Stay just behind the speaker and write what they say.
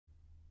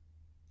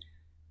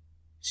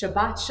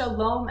Shabbat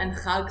Shalom and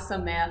Chag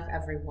Sameach,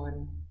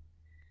 everyone.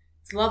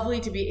 It's lovely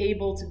to be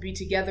able to be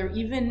together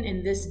even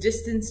in this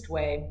distanced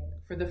way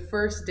for the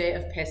first day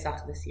of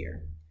Pesach this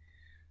year.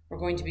 We're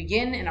going to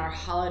begin in our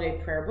holiday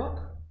prayer book.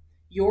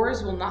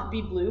 Yours will not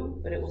be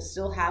blue, but it will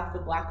still have the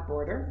black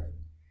border.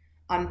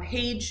 On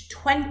page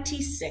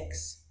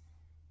 26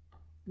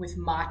 with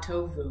Ma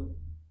Tovu.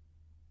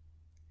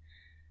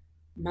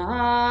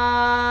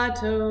 Ma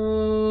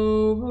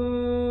Tovu,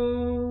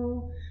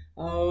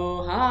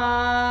 O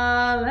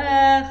Halecha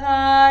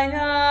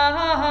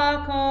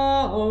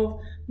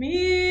Yaakov,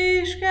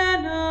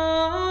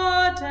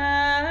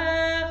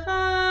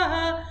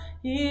 Mishkanotecha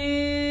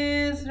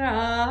Yisrael.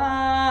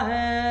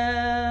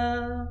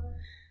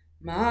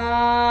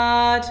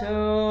 Ma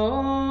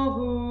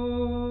Tovu,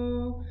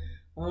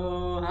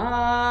 O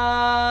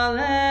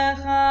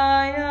Halecha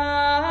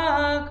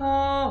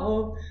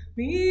Yaakov,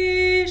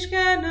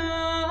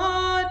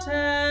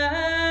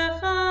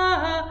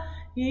 Mishkanotecha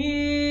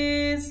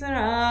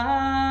Yisrael.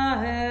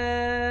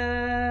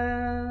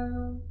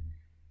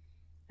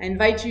 I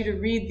invite you to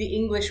read the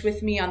English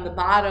with me on the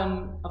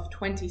bottom of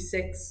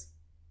 26.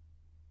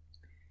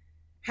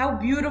 How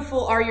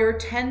beautiful are your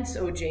tents,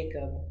 O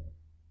Jacob,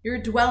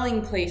 your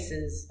dwelling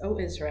places, O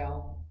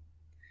Israel.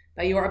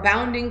 By your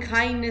abounding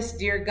kindness,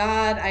 dear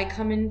God, I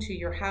come into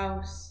your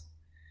house.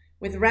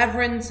 With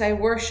reverence, I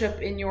worship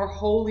in your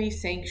holy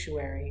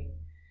sanctuary.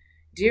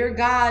 Dear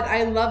God,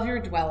 I love your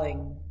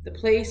dwelling, the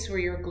place where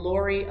your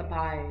glory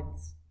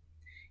abides.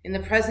 In the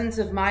presence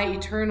of my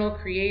eternal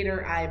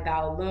Creator, I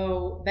bow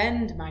low,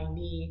 bend my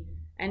knee,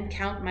 and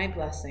count my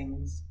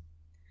blessings.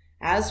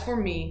 As for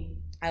me,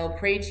 I will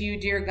pray to you,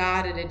 dear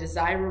God, at a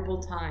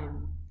desirable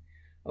time.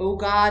 O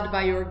God,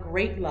 by your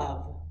great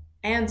love,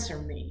 answer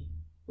me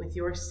with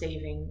your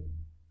saving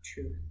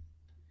truth.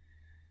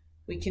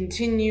 We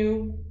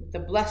continue with the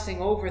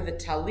blessing over the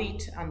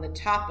Talit on the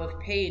top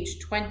of page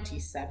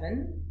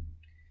 27.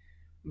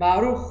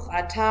 Baruch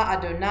atah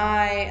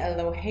Adonai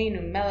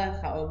Eloheinu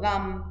melech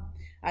haolam,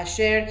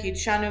 asher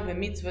kitshanu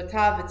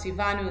b'mitzvotav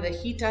v'tzivanu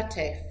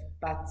lehitatef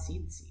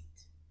batzitzit.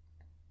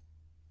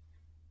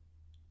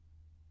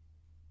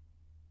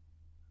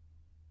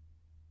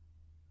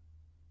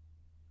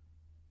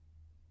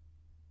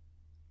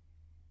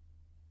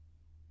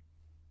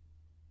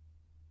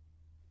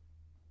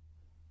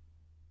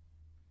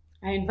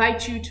 I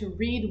invite you to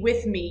read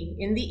with me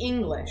in the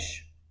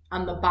English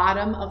on the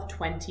bottom of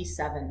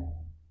 27.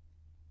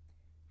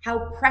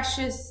 How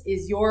precious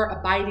is your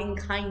abiding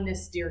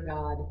kindness, dear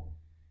God.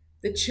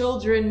 The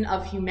children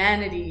of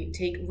humanity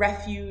take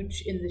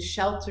refuge in the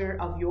shelter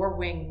of your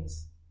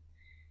wings.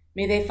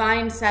 May they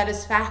find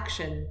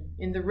satisfaction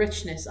in the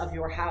richness of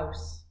your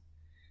house.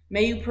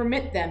 May you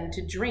permit them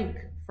to drink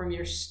from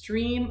your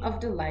stream of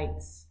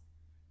delights,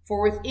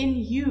 for within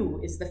you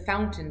is the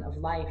fountain of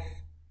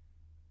life.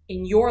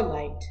 In your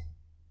light,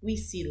 we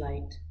see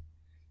light.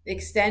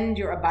 Extend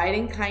your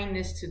abiding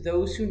kindness to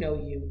those who know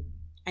you,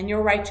 and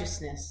your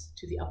righteousness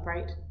to the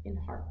upright in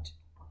heart.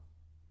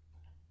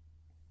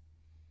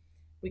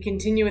 We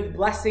continue with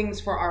blessings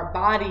for our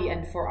body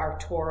and for our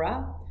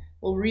Torah.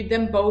 We'll read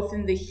them both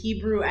in the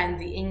Hebrew and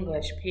the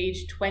English,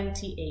 page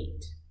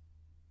 28.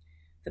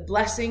 The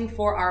blessing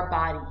for our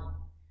body.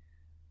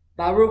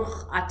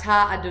 Baruch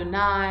atah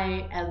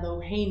Adonai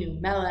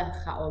Eloheinu melech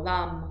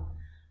haolam,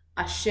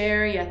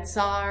 asher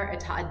yatzar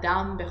et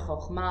ha'adam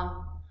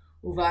bechokma,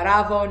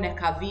 uvaravo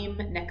nekavim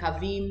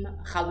nekavim,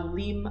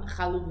 chalulim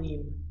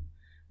chalulim.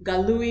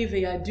 Galui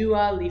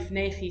v'yadua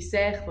lifnei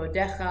chisech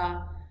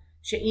vodecha,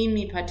 she'im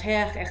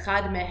yipatech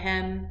echad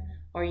mehem,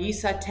 or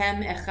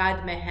yisatem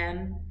echad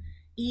mehem,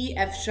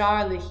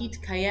 efshar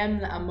lehitkayem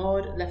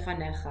le'amod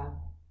lefanecha.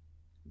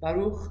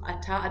 Baruch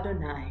atah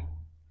Adonai,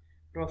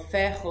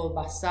 rofeh chol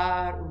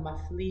basar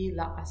u'mafli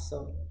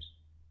la'asot.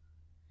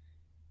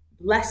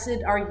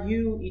 Blessed are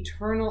you,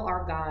 eternal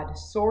our God,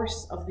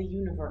 source of the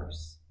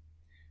universe,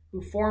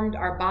 who formed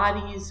our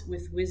bodies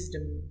with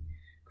wisdom,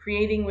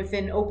 creating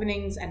within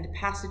openings and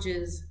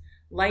passages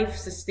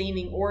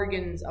life-sustaining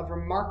organs of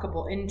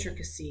remarkable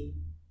intricacy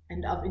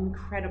and of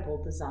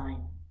incredible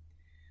design.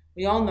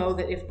 We all know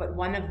that if but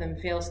one of them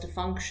fails to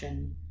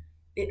function,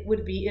 it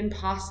would be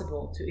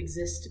impossible to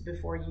exist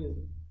before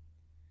you.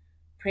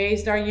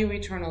 Praised are you,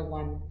 Eternal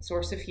One,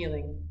 source of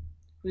healing,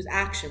 whose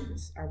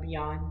actions are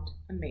beyond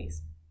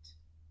amazement.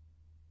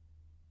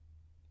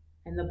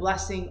 And the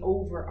blessing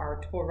over our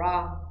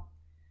Torah.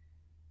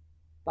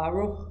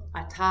 Baruch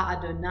atah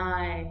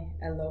Adonai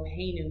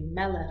Eloheinu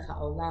melech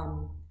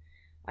haolam,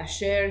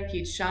 asher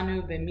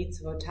kitshanu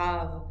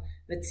b'mitzvotav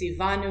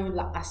v'tzivanu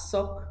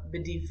la'asok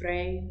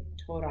b'divrei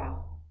Torah.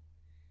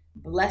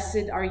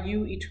 Blessed are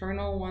you,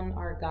 Eternal One,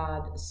 our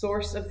God,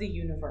 source of the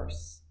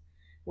universe,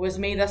 who has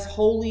made us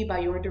holy by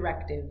your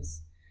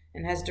directives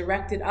and has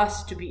directed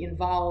us to be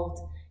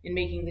involved in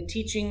making the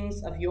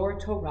teachings of your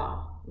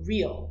Torah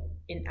real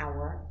in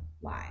our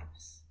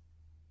lives.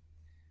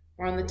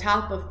 We're on the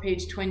top of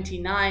page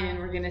 29, and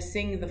we're going to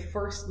sing the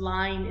first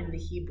line in the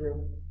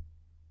Hebrew.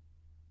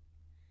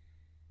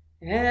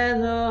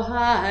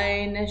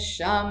 Elohai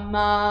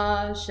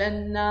neshama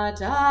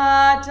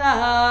shenatata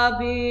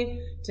bi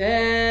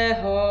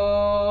tehorahi.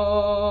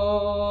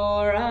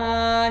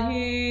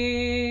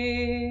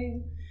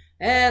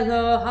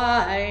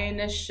 Elohai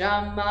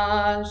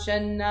neshama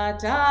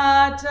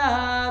shenatata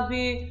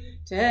bi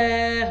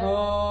tehorahi.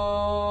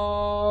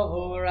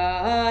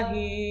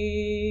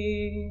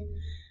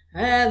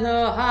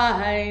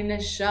 Elohai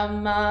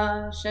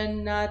neshama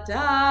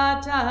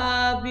shenatata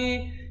bi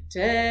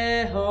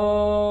tehorahi.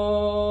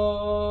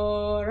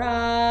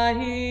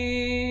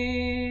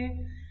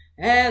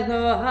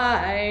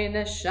 Elohai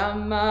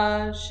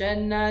neshama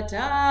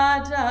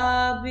shenatata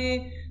bi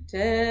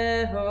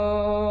tehorahi.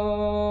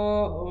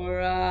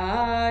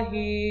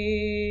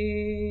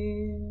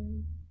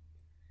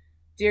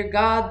 Dear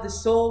God, the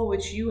soul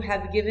which you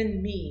have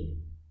given me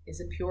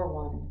is a pure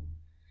one.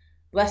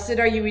 Blessed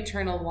are you,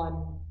 Eternal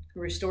One,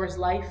 who restores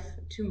life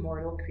to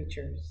mortal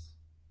creatures.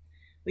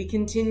 We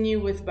continue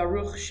with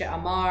Baruch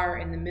She'amar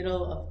in the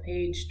middle of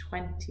page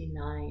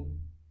 29.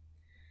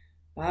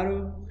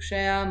 Baruch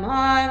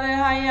She'amar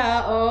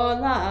v'haya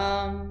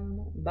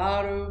olam,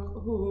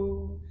 Baruch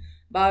hu,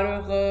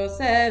 Baruch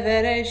oseh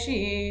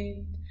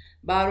v'reshit,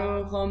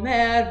 Baruch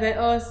omer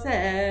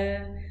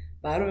ve'oseh,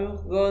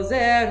 Baruch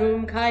gozer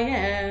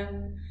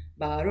u'mkayem,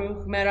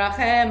 Baruch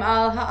merachem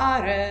al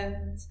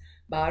haaretz,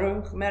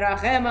 Baruch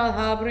merachem al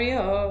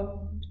habriot,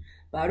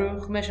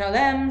 Baruch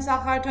meshalem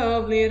sachar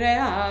tov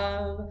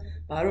lireav,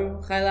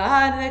 Baruch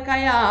elad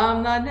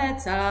v'kayam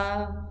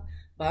lanetzach,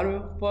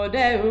 Baruch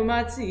podeh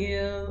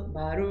u'matzil,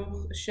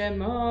 Baruch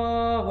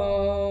shemo.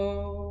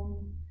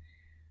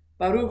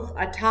 Baruch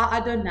ata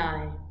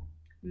Adonai,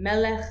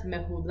 melech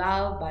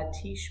mehulal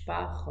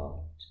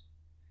batishbachot.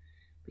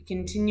 We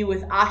continue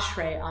with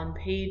Ashrei on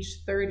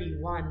page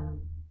 31.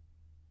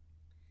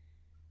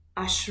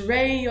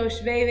 Ashrei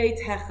yoshvei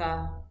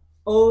veitecha,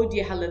 od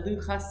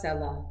yehalelucha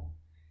selah.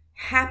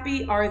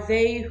 Happy are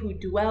they who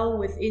dwell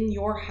within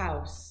your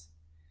house.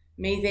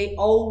 May they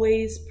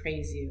always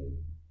praise you.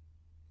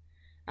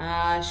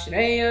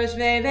 Ashrei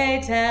yoshvei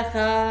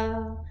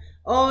veitecha,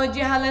 od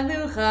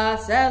yehalelucha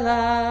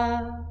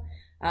selah.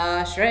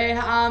 Ashrei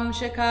ha'am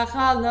shekach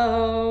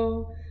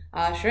lo,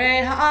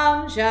 Ashrei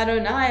ha'am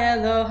she'Adonai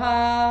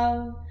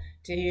Elohav,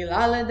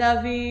 Tehillah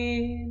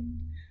leDavid,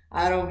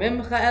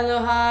 aromimcha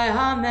Elohai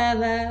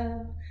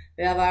hamelech,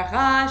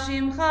 ve'avarcha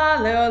shimcha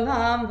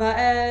leolam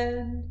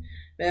va'ed,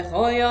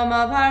 Bechol yom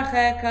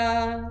avarcheka,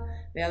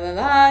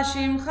 ve'alala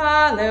shimcha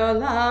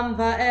leolam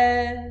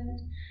va'ed.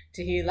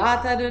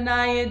 Tehillat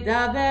Adonai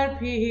yedaber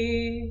pi,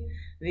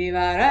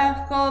 v'yivarech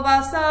kol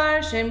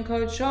basar shem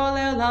kodsho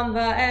leolam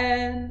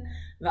va'ed.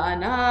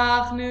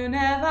 V'anachnu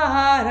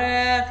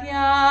nevarech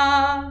ya,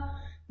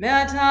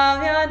 me'atav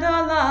yad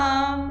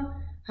olam.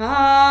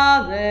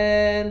 Hallelujah.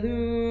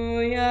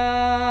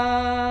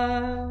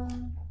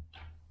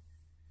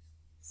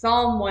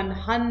 Psalm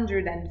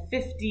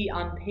 150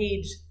 on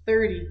page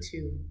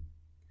 32.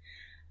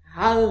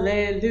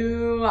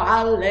 Hallelujah,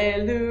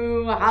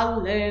 hallelujah,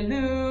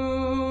 hallelujah,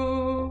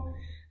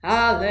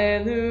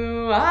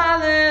 hallelujah,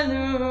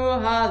 hallelujah,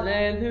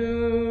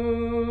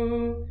 hallelujah,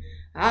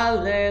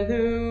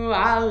 hallelujah, hallelujah,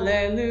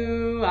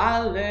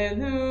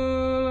 hallelujah,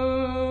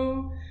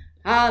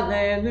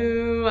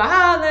 hallelujah,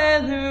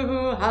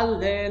 hallelujah,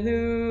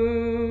 hallelujah,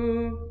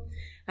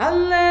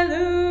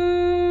 hallelujah,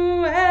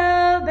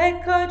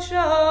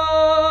 bekodsho,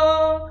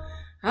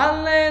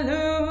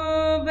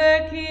 hallelujah,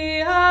 beki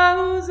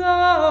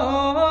hauzor,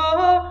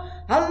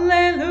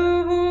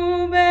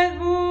 hallelujah,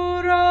 begvurotav,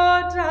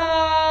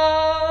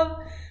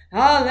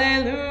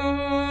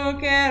 hallelujah,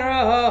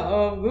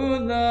 kerov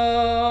gulo,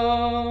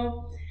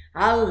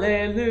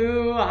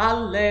 hallelujah,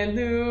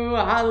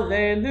 hallelujah,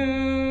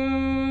 hallelujah,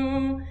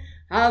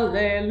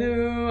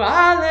 hallelujah,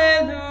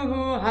 hallelujah,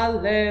 hallelujah,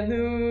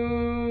 hallelujah,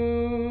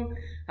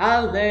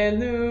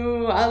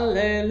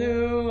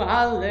 hallelujah,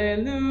 hallelujah,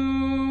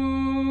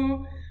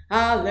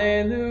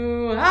 hallelujah,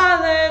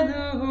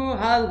 hallelujah,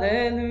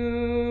 hallelujah,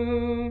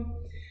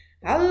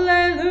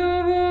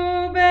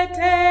 hallelujah,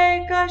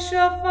 beteka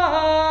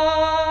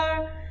shofar,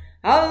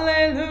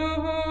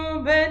 hallelujah,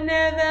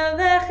 benevel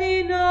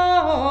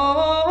lechinor,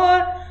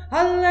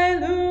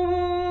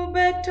 hallelujah,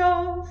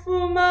 betofu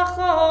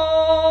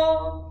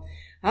machor,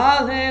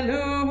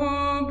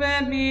 hallelujah,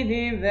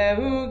 beminim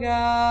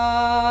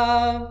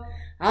ve'ugav,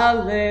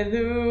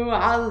 hallelujah,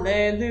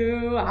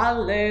 hallelujah,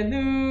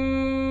 hallelujah,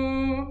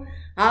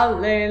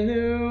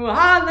 hallelujah,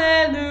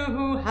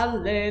 hallelujah, hallelujah,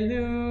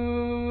 hallelujah,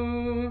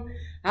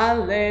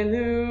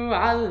 hallelujah,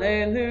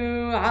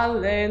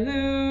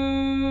 hallelujah,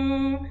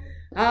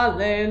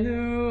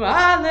 hallelujah,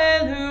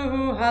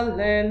 hallelujah,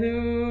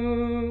 hallelujah,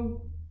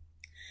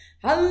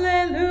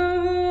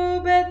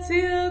 hallelujah,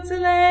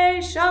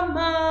 betziltelei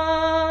shama,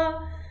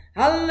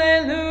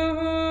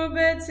 hallelujah,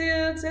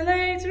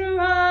 betziltelei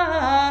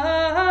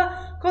truah,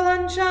 kol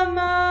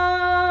anshama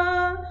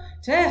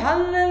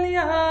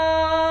tehallelya,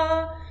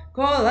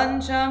 kol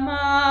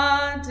anshama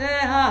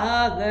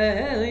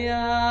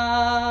tehallelya,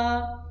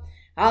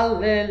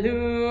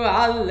 hallelujah,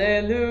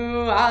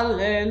 hallelujah,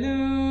 hallelujah,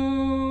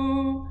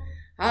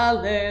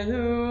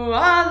 Hallelu,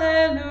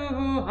 hallelu,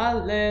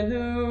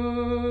 hallelu.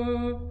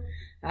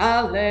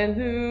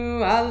 Hallelu,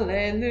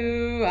 hallelu,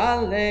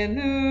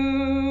 hallelu.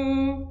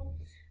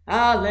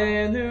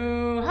 Hallelu,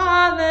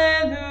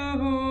 hallelu,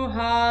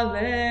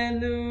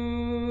 hallelu.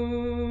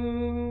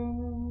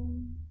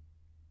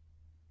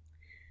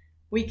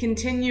 We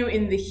continue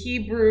in the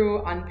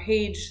Hebrew on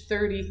page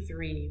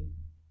 33.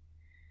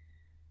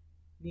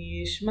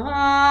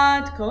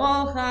 Nishmat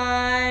kol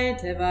chai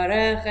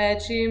tevarech et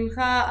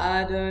shimcha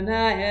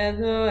Adonai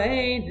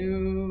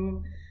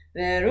Eloheinu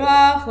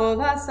veruach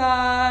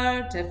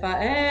v'asar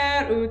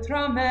tefaer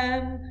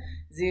utromem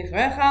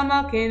zichrecha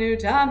malkeinu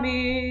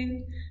tamid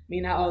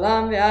min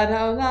ha'olam ve'ad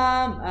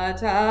ha'olam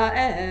ata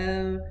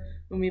el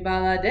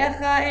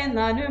umibaladecha en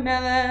lanu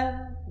melech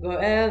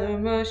goel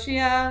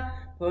u'moshiach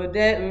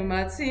Podeh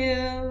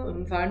u'matzil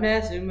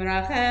umfarnes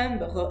umrachem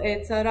b'chol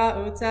et tzara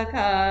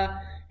u'tzaka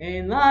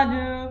en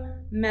lanu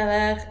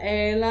melech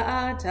ela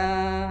ata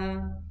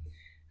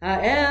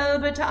ha'el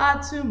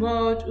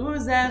b'ta'atzumot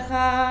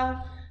u'zecha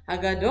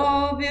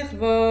hagadol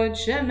b'chvod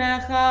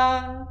shemecha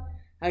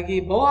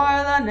hagibor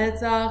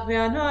lanetzach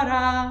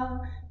v'anora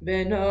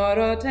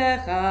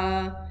b'norotecha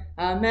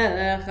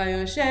hamelech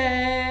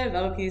hayoshev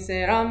al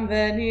kisei ram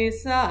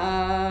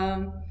v'nisam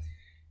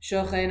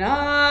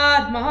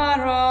Shochenat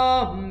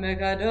marom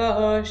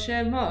mekadosh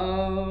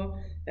shemo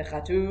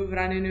v'chatuv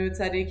raninu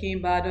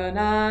tzadikim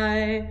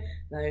b'Adonai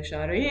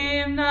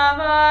la'yesharim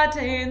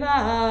navatela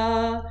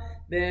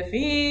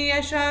b'fi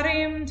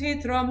yesharim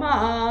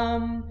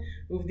titromam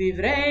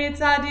uv'divrei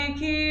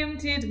tzadikim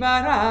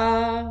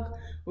titbarach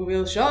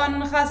uv'ilshon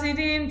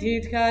chasidim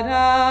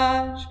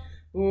titkadash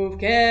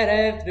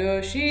uv'kerev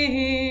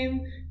kdoshim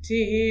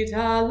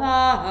titala.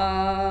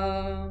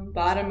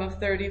 Bottom of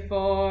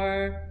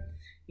 34.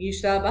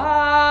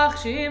 Yishtabach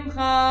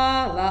shimcha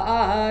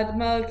la'ad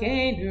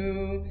malkeinu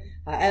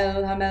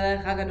ha'el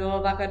ha'melech ha'gadol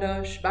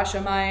v'akadosh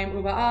b'shamayim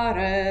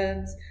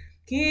u'ba'aretz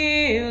ki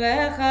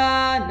lecha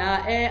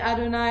na'e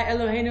Adonai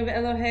Eloheinu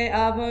ve'Elohei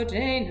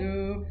avoteinu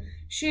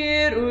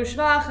shir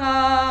u'shvacha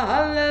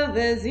hallel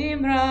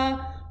ve'zimra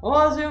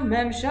ozu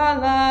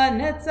memshala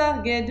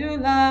netzach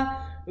gedula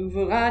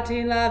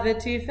u'gvuratila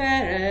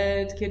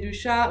ve'tiferet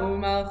kedusha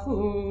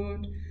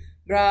u'malchut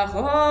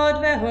Brachot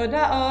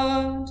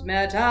vehodaot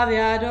me'ata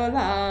v'ad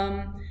olam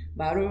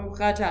Baruch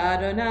ata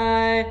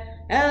Adonai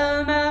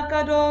El melech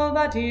gadol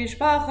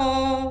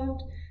batishpachot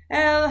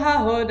El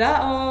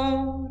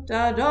hahodaot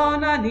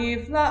Adon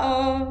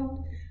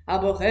haniflaot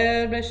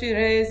Abocher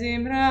b'shirei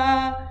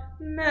zimra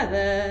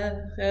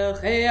Melech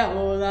elchei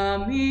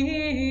ha'olamim.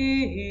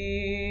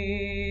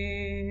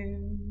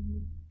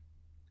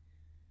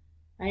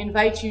 I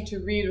invite you to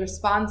read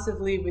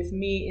responsively with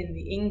me in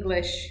the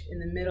English in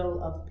the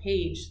middle of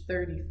page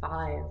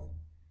 35.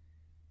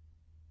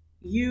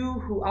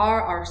 You who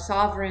are our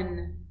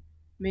sovereign,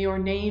 may your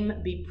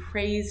name be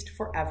praised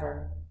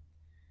forever.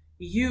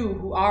 You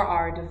who are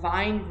our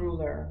divine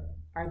ruler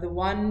are the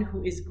one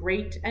who is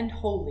great and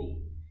holy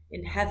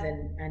in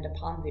heaven and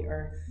upon the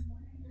earth.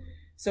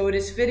 So it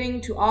is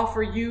fitting to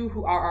offer you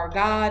who are our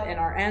God and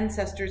our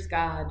ancestors'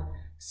 God,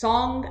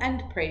 song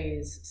and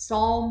praise,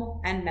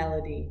 psalm and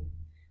melody.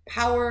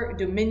 Power,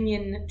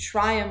 dominion,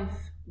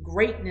 triumph,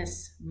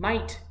 greatness,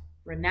 might,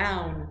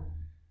 renown,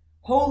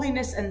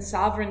 holiness and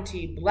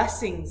sovereignty,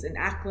 blessings and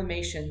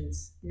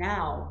acclamations,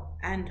 now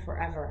and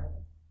forever.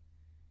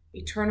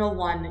 Eternal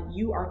One,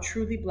 you are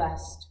truly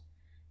blessed.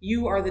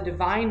 You are the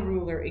divine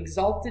ruler,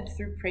 exalted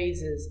through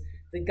praises,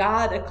 the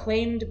God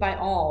acclaimed by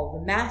all,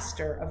 the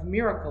master of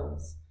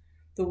miracles,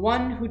 the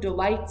one who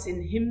delights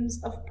in hymns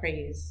of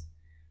praise.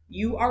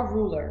 You are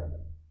ruler,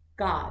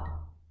 God,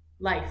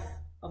 life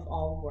of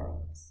all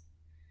worlds.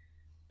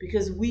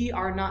 Because we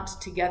are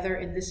not together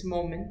in this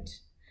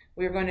moment,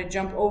 we are going to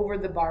jump over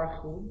the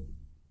Baruch Hu,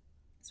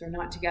 so we're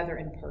not together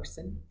in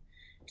person,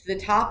 to the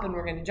top, and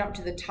we're going to jump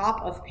to the top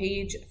of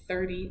page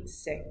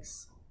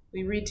 36.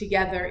 We read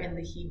together in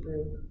the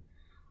Hebrew.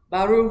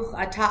 Baruch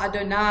ata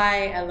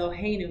Adonai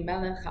Eloheinu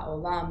melech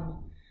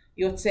ha'olam,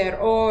 yotzer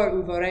or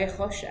uvorei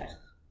choshech,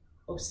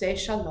 oseh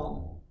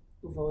shalom,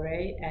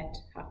 uvorei et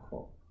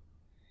hakol.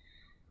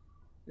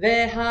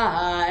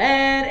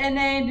 V'ha'er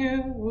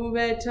enenu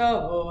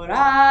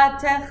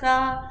b'toratecha,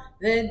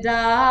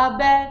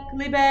 v'dabek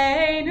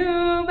libeinu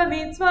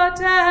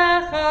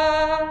b'mitzvotecha,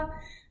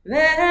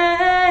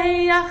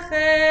 v'yachel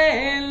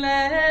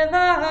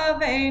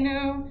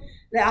levavenu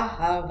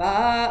le'ahava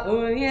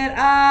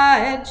u'yir'a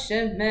et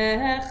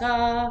shemecha,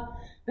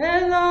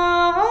 v'lo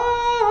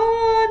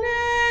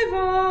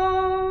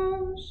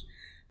nevosh,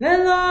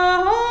 v'lo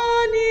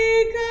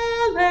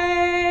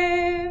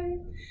nikalem,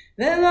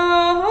 v'lo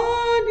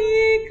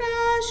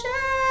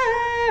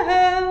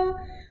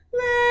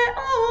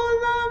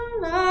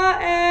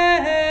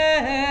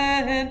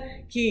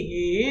Ki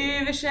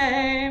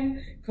v'shem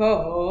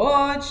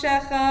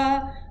kodshecha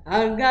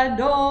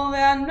hagadol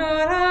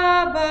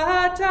ve'anora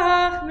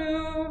batachnu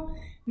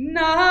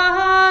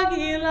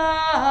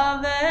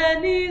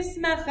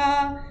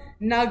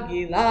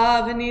nagila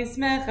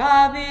v'nismecha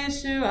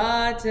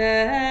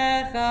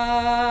v'shuatecha.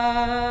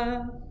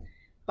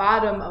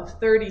 bottom of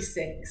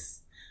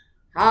 36.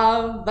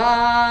 Hava,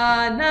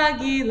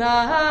 Nagila,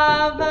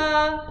 Hava,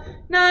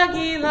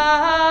 Nagila,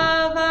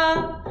 Hava,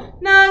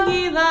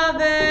 Nagila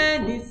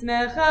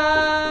venismecha.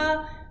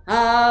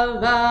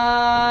 Hava,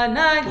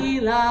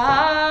 Nagila,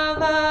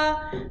 Hava,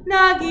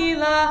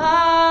 Nagila,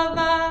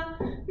 Hava,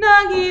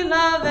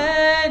 Nagila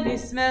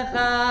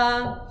venismecha.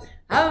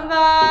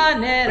 Hava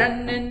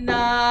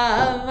neranina,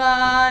 Hava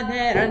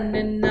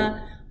neranina,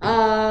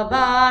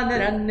 Hava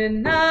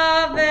neranina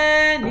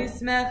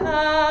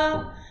venismecha.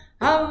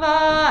 Hava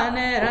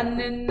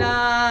neranina,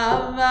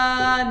 Hava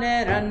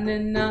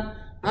neranina,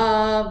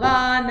 Hava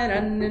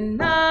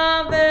neranina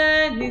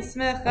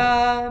venismecha.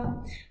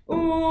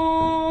 Uru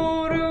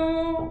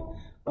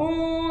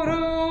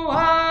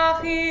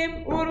achim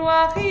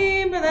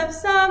belev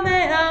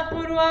sameach,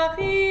 uru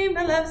achim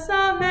belev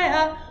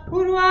sameach,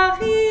 uru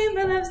achim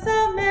belev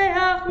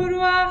sameach, uru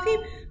achim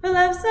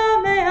belev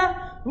sameach,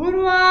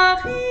 uru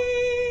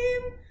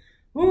achim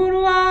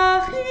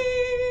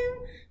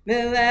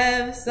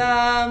belev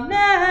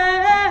sameach.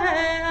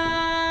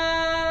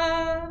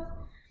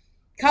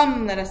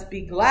 Come, let us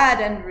be glad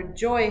and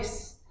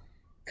rejoice.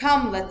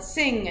 Come, let's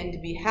sing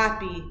and be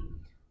happy.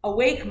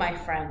 Awake, my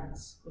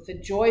friends, with a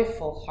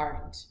joyful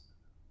heart.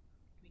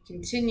 We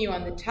continue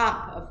on the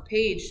top of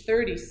page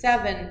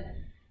 37,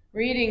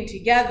 reading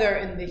together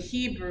in the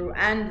Hebrew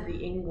and the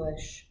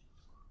English.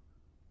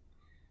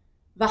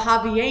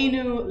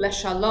 V'havienu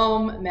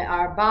leshalom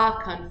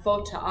me'arba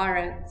kanfot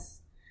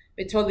ha'aretz,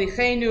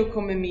 v'tolichenu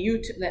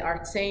komemiyut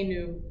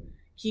le'artzenu,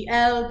 ki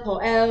el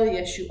poel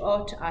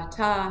yeshuot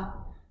ata,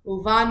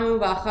 uvanu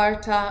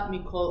v'acharta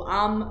mikol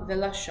am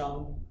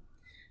v'lashon.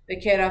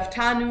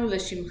 V'keraftanu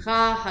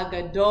l'shimcha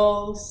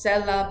hagadol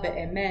sela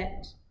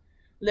be'emet,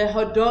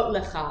 lehodot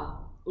lecha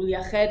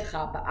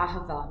u'liachedcha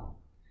ba'ahava.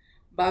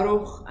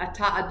 Baruch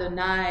ata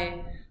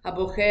Adonai,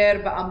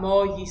 habocher ba'amo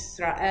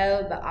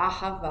Yisrael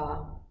ba'ahava.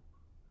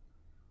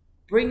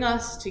 Bring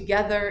us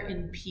together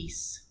in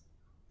peace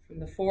from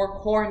the four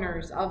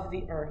corners of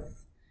the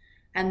earth,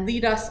 and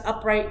lead us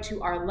upright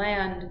to our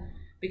land,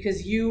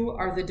 because you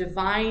are the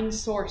divine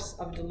source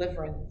of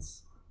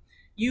deliverance.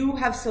 You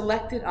have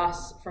selected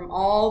us from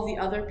all the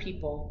other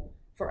people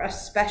for a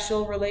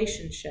special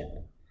relationship,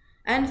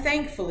 and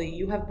thankfully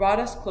you have brought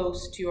us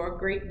close to your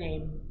great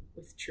name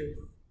with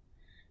truth.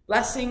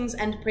 Blessings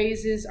and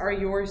praises are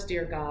yours,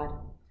 dear God,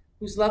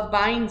 whose love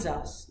binds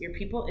us, your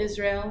people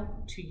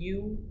Israel, to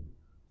you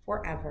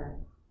forever.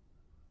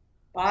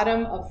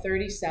 Bottom of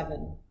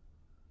 37.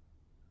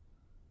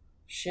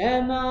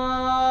 Shema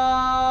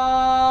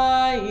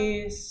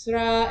Yisrael,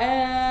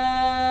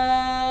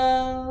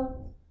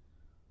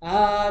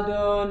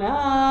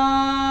 Adonai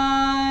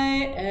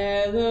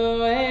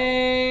Eloheinu,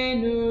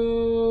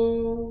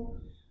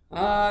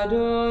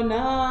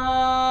 Adonai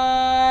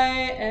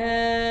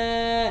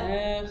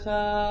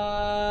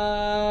Echad.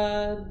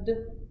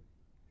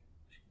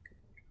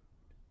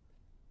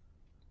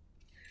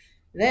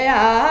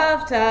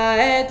 Ve'ahavta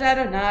et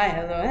Adonai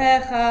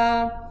Elohecha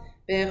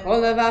b'chol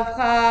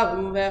levavcha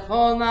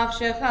u'b'chol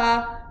nafshecha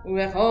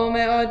u'b'chol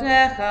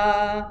me'odecha,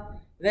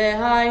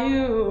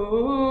 ve'hayu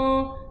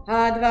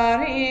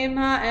הדברים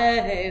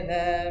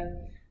האלה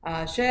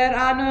אשר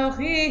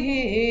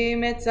אנוכי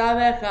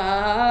מצווך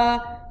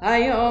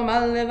היום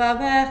על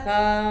לבבך,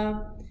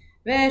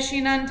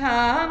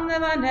 ושיננתם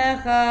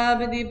לבניך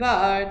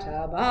ודיברת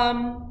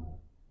בם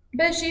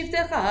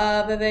בשבתך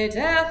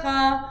בביתך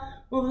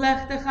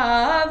ובלכתך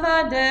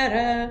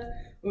בדרך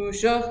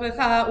ושוכבך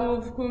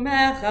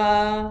ובקומך,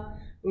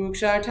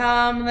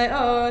 וקשרתם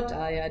לאות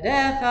על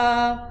ידיך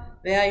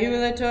והיו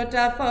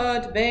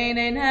לטוטפות בין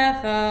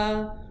עיניך,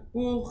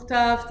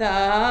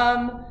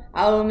 וכתבתם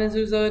על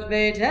מזוזות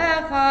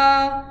ביתך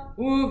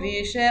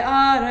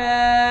ובשעריך.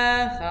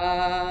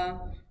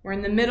 We're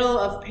in the middle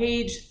of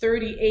page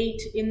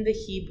 38 in the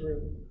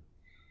Hebrew.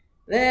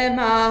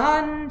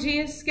 למען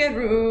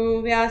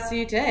תזכרו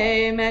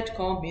ועשיתם את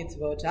כל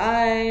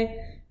מצוותיי,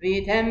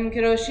 והייתם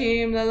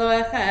קדושים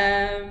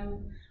לאלוהיכם.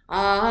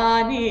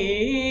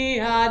 אני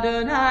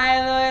אדוני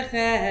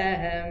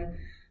אלוהיכם,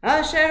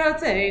 אשר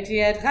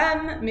הוצאתי אתכם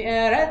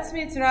מארץ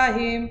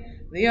מצרים,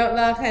 להיות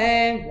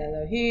לכם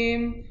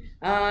לאלוהים.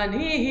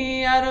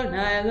 אני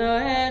אדוני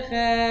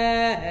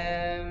אלוהיכם,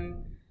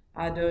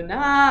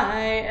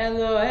 אדוני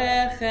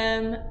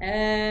אלוהיכם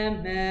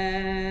אמת.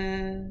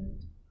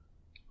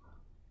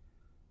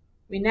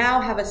 We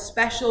now have a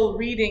special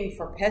reading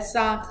for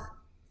Pesach.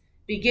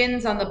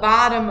 Begins on the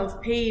bottom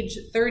of page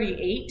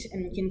 38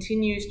 and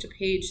continues to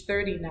page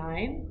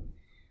 39.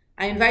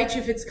 I invite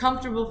you, if it's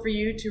comfortable for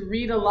you, to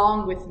read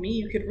along with me.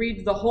 You could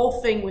read the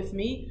whole thing with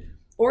me,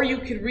 or you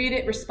could read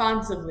it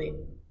responsively.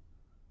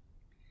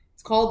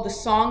 It's called the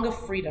Song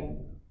of Freedom.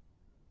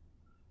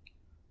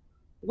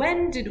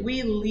 When did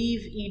we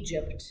leave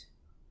Egypt?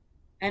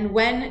 And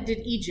when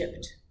did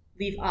Egypt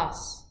leave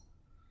us?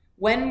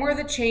 When were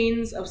the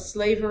chains of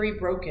slavery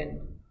broken?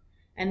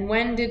 And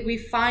when did we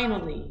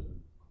finally,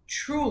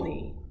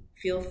 truly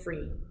feel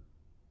free?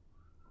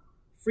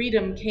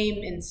 Freedom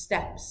came in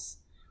steps.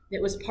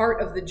 It was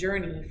part of the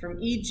journey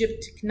from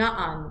Egypt to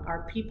Canaan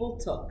our people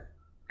took,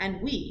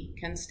 and we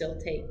can still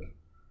take.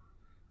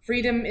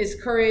 Freedom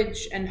is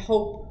courage and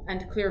hope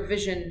and clear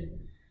vision.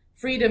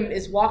 Freedom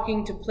is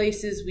walking to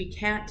places we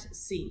can't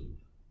see.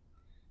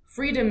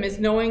 Freedom is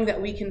knowing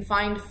that we can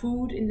find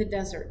food in the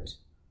desert.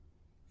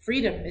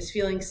 Freedom is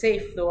feeling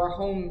safe though our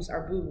homes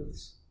are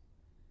booths.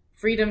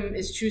 Freedom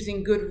is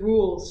choosing good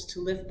rules to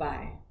live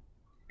by.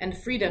 And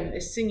freedom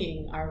is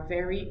singing our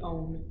very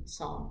own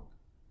song.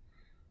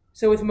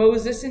 So with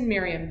Moses and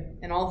Miriam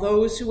and all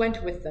those who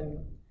went with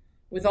them,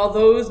 with all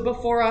those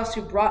before us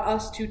who brought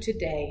us to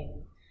today,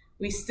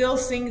 we still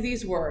sing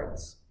these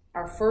words,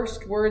 our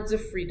first words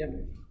of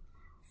freedom.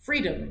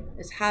 Freedom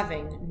is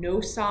having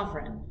no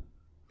sovereign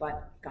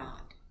but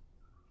God.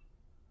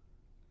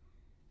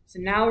 So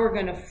now we're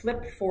going to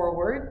flip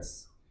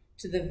forwards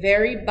to the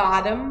very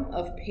bottom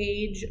of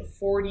page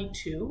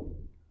 42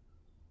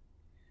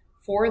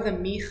 for the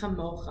Mi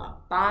Chamocha,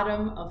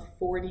 bottom of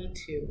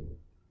 42.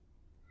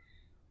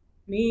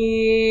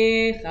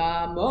 Mi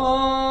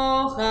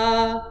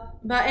Chamocha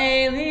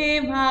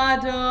ba'elim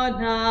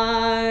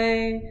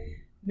Adonai,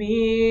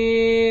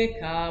 Mi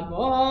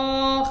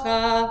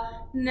Kamocha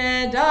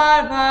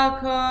nedar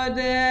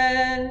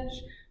ba'kodesh,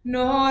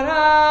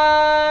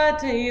 Nora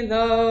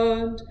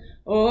teilot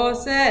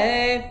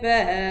osef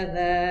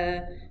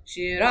ele,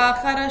 Shira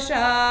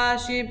chadasha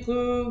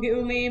shibchu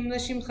geulim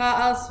l'shimcha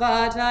al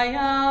sfat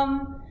hayam,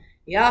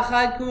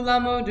 Yachad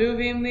kulam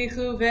oduvim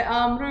lichu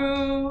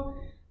ve'amru,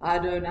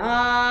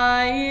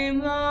 Adonai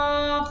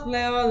imloch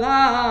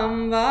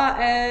leolam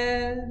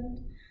va'ed.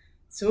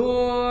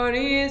 Tzur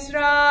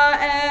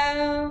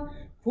Yisrael,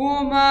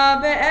 Huma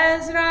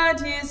be'ezrat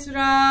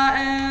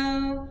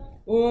Yisrael,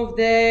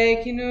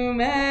 Uvdei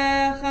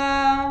kinumecha,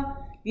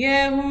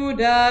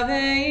 Yehuda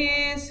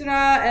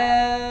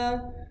ve'Yisrael,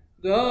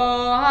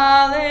 Go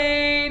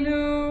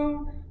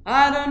aleinu,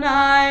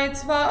 Adonai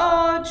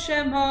tzvaot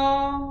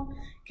shemo,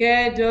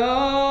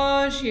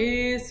 Kedosh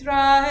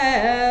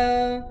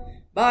Yisrael,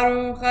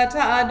 Baruch ata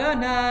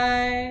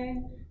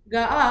Adonai,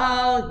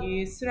 Ga'al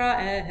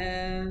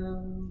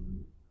Yisrael.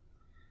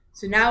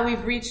 So now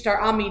we've reached our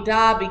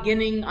Amidah,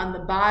 beginning on the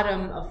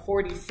bottom of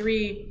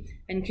 43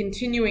 and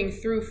continuing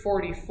through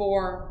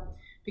 44.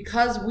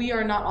 Because we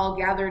are not all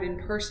gathered in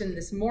person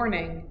this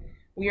morning,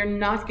 we are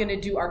not going to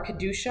do our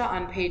Kedusha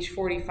on page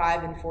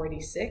 45 and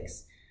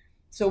 46.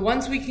 So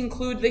once we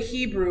conclude the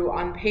Hebrew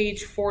on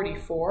page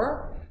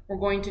 44, we're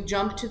going to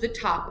jump to the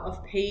top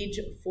of page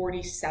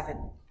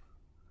 47.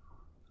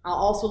 I'll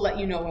also let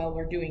you know while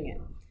we're doing it.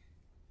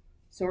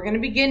 So we're going to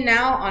begin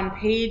now on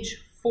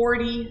page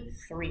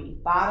 43,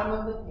 bottom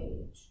of the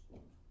page.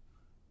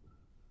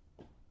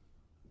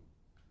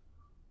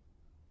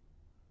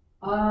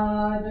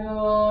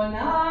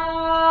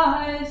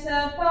 Adonai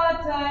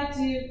sefatai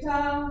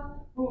tifta,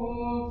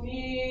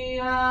 ufi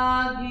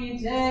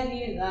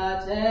agitehi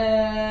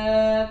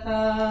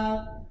latecha.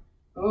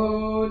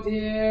 Oh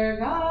dear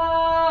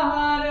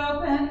God,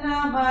 open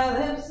now my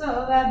lips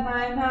so that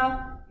my mouth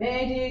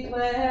may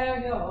declare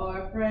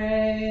your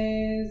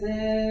praises.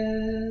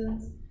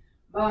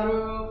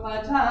 Baruch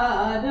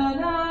atah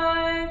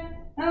Adonai,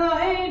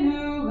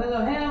 Eloheinu,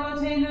 Elohei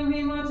Avotenu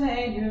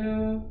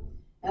v'Imotenu,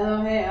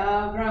 Elohei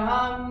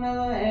Avraham,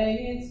 Elohei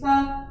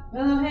Yitzchak,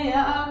 Elohei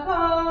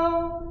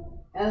Yaakov,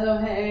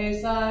 Elohei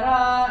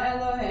Sarah,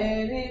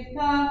 Elohei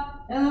Rivka,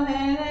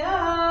 Elohei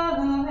Leah,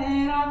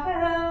 Elohei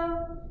Rachel,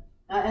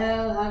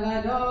 Ha'el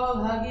Hagadol,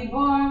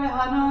 Hagibor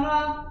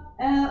v'Hanora,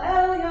 El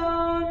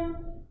Elyon,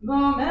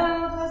 Gomel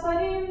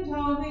Chasadim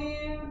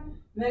Tovim,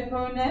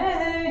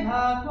 V'konei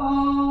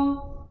Hakol,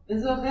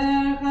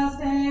 V'zocher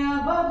Chasdei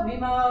Avot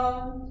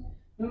V'imot,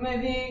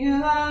 U'mevii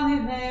Gula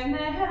Livnei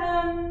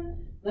Bneihem,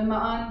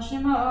 L'ma'an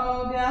Shemo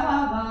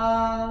G'ahava,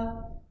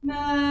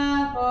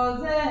 Melech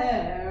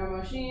Ozer,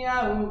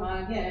 Moshiach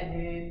u'Magen,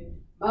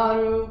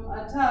 Baruch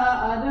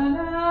atah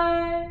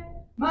Adonai,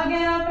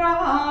 Magen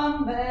Avraham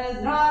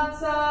ve'ezrat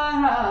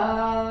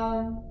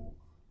Sarah.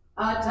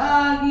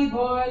 Atah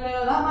Gibor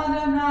le'olam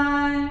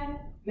Adonai,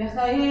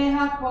 Mechayei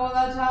hakol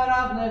atah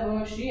Rav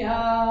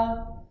le'Hoshia,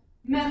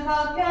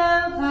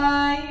 Mechalkel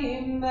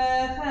chayim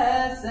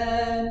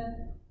b'chesed,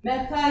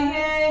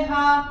 Mechayei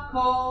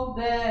hakol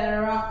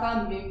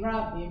berachamim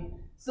rabim,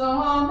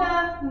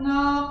 Somech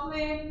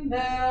noflim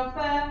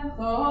ve'ofem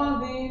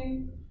cholim,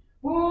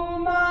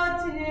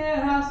 Umatir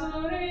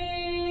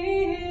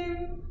hasurim,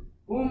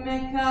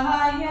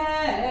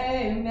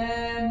 Umekayem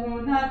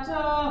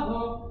emunato,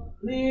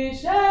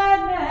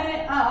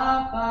 Lishanei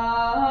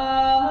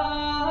afar,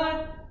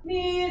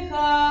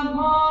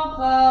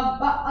 Michamocha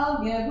ba'al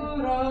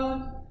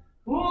geburot,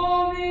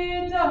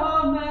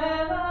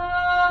 Umidomela,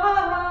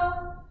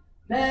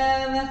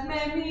 Melech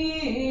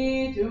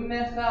memit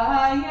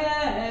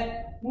umechayeh,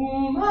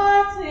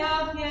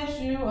 Umatziach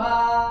Yeshua,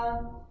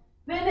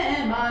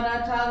 V'ne'eman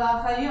atah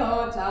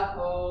lachayot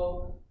hakol,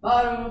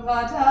 Baruch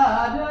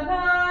atah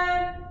Adonai,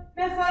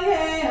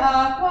 Mechayei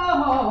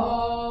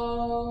hakol.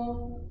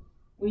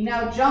 We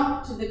now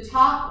jump to the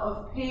top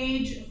of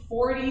page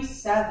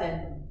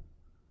 47.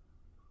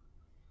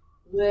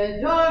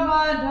 Ledor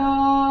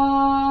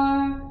vador,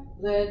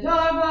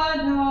 ledor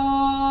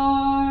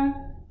vador,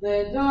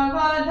 ledor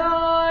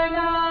vador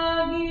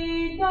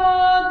nagid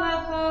God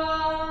lecha.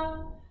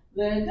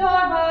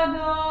 Ledor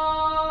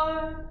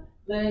vador,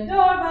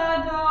 ledor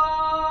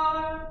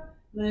vador,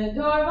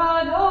 ledor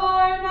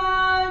vador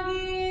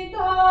nagid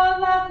God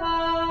lecha.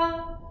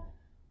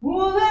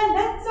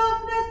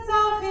 Ulenetzach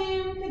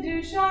netzachim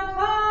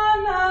kedushacha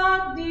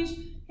nakdish,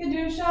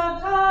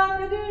 kedushacha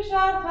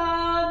kedushacha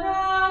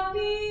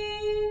nakdish.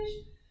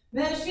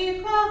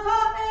 Veshivchacha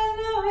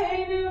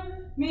Eloheinu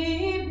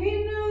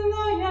mipinu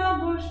lo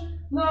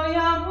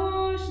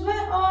yamush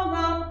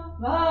leolam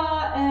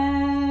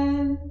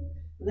va'en.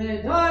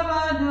 Ledor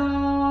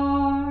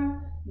vador,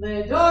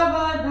 ledor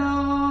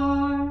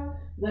vador,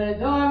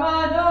 ledor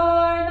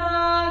vador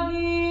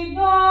nagid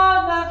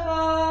God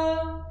lecha.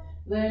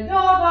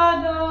 Ledor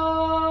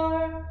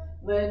vador,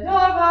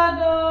 ledor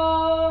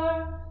vador,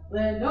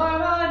 ledor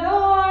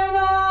vador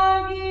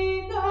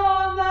nagid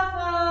God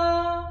lecha.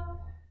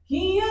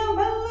 Ki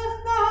hamelech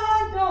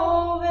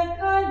gadol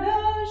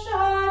v'kadosh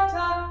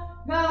ata,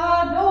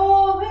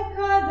 gadol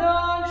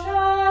v'kadosh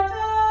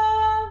ata.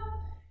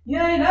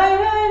 Yay, yay,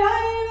 yay.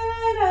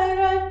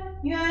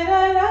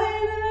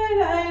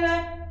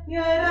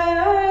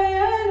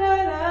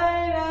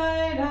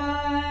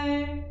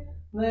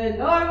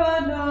 Ledor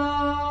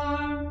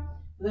vador,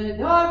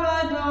 ledor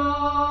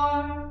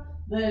vador,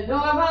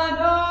 ledor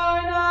vador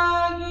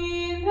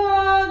nagid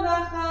God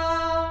lecha.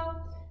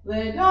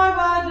 Ledor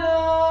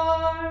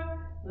vador,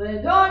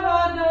 ledor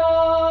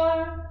vador,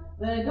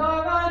 ledor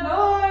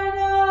vador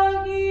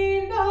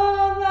nagid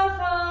God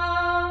lecha.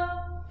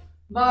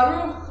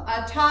 Baruch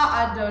atah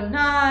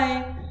Adonai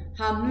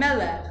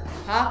HaMelech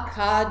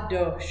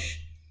HaKadosh.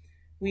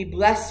 We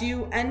bless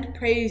you and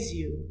praise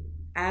you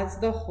as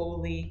the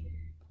Holy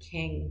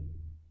King.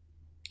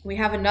 We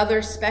have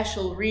another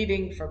special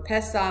reading for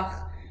Pesach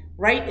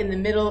right in the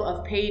middle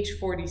of page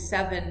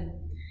 47.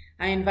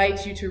 I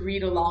invite you to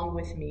read along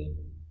with me.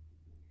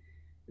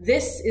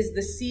 This is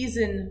the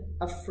season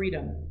of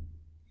freedom.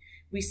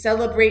 We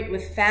celebrate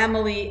with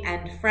family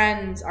and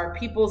friends our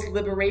people's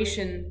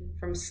liberation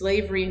from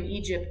slavery in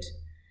Egypt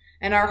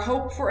and our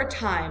hope for a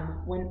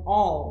time when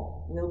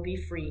all will be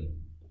free.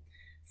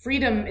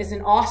 Freedom is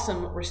an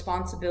awesome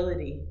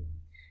responsibility.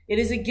 It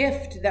is a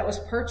gift that was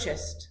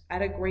purchased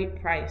at a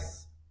great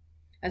price.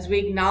 As we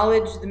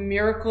acknowledge the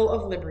miracle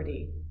of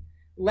liberty,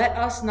 let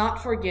us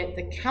not forget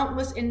the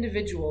countless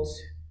individuals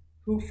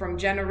who from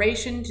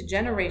generation to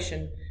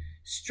generation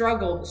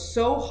struggled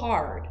so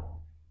hard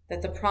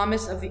that the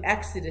promise of the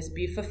Exodus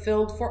be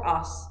fulfilled for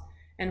us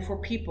and for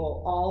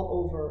people all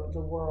over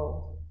the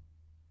world.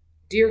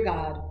 Dear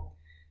God,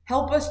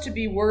 help us to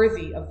be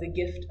worthy of the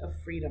gift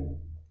of freedom.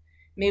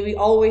 May we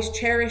always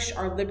cherish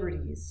our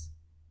liberties.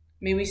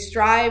 May we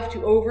strive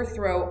to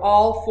overthrow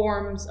all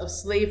forms of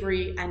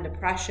slavery and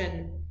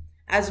oppression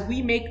as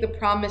we make the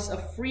promise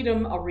of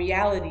freedom a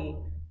reality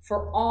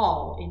for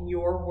all in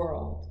your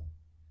world.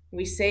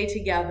 We say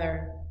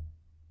together,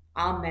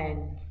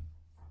 Amen.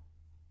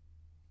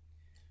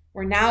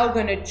 We're now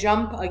going to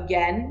jump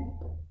again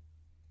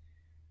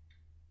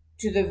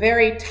to the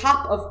very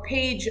top of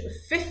page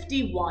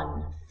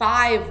 51,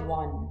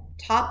 5-1,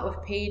 top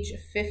of page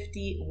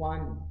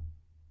 51.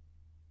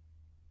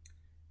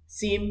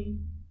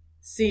 Sim,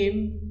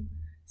 sim,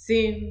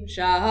 sim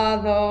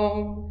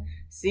shalom,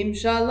 sim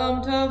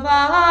shalom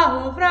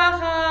tova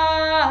uvracha,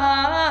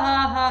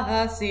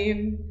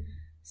 sim,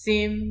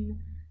 sim,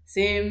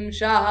 sim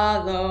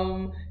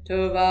shalom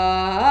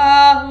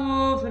tova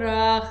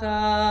uvracha.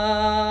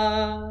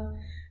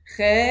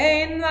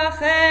 Chen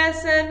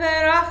v'chesed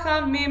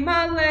v'rachamim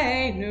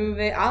aleinu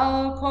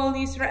ve'al kol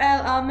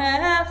Yisrael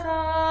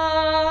amecha.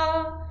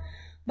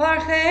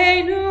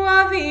 Barcheinu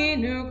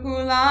avinu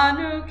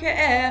kulanu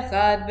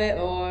ke'echad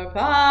be'or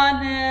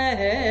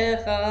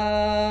panecha.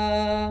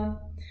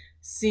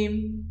 Sim,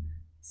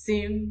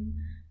 sim,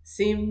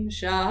 sim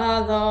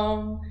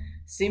shalom,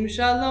 sim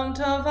shalom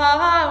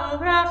tova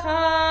uvracha.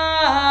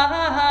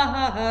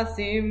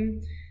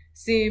 Sim,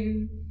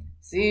 sim,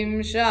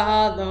 sim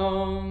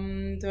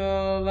shalom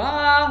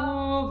tova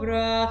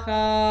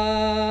uvracha.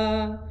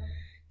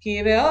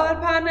 Ki be'or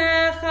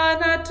panecha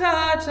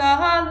natata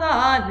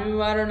lanu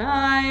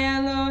Adonai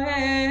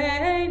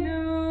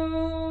Eloheinu.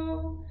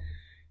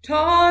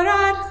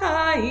 Torat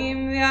chaim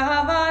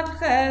v'ahavat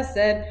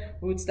chesed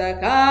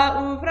u'tzedaka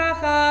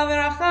uvracha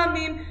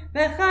v'rachamim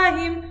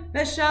v'chaim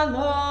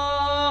v'shalom.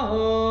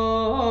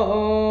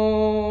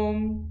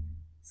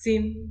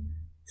 Sim,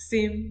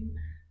 sim,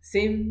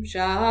 sim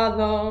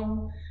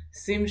shalom,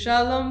 sim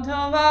shalom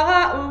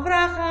tova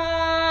uvracha.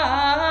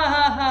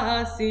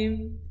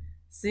 Sim,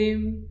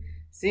 sim,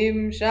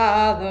 sim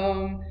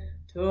shalom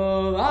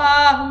tova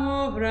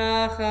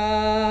uvracha.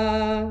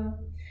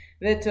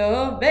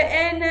 V'tov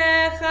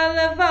be'enecha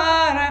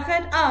levarach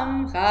et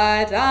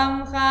amcha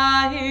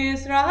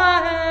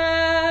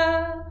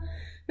Yisrael.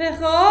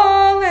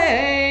 B'chol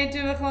eit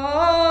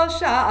v'chol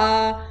sha'a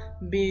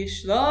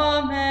bishlomecha.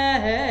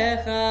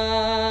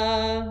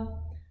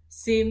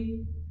 Sim,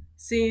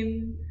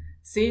 sim,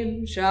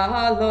 sim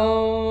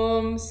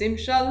shalom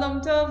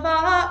tova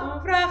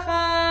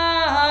uvracha,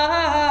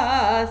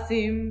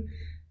 sim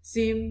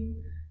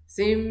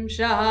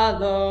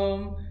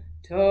shalom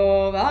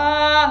tova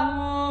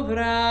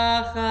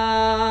uvracha.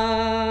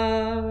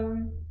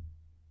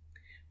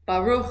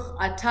 Baruch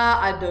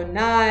atah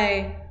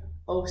Adonai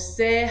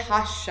oseh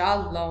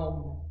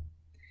hashalom.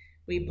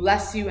 We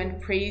bless you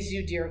and praise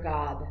you, dear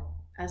God,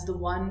 as the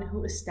one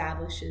who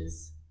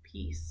establishes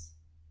peace.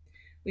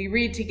 We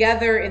read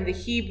together in the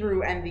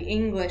Hebrew and the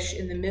English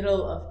in the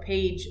middle of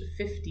page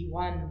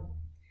 51.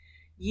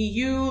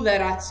 Yiyu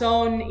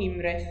leratzon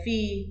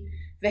imrefi,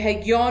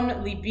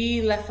 vehegyon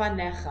libi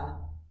lefanecha,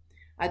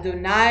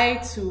 Adonai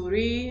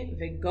tzuri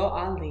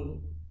vegoali.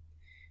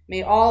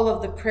 May all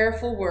of the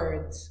prayerful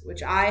words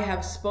which I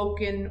have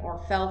spoken or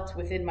felt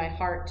within my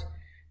heart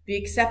be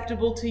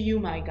acceptable to you,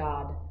 my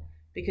God,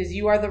 because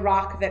you are the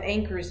rock that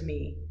anchors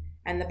me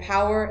and the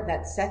power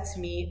that sets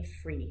me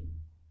free.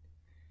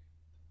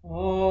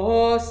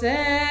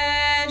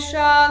 Oseh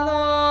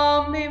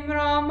shalom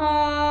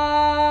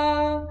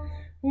imrama,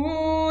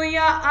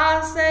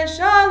 uya'aseh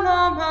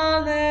shalom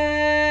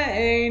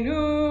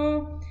aleinu,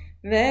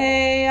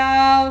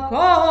 ve'al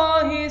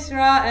kol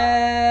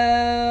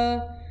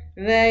Yisrael,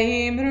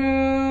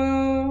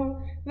 ve'imru,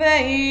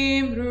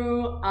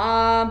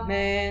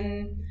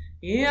 amen.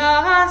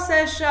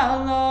 Yaseh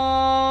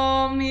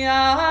shalom,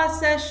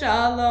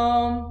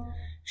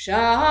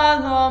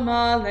 shalom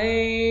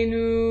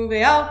aleinu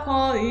ve'al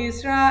kol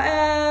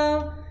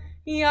Yisrael.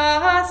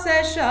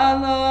 Yaseh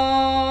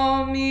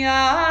shalom,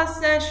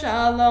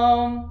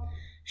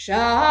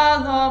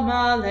 shalom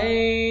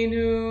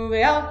aleinu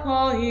ve'al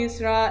kol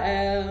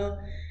Yisrael.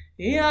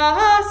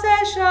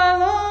 Yaseh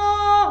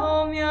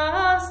shalom,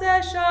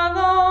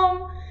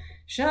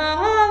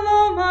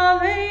 shalom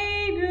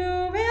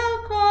aleinu ve'al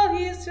kol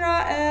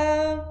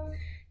Yisrael.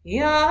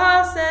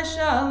 Yaseh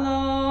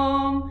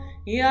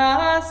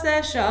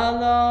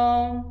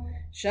shalom,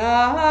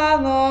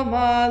 shalom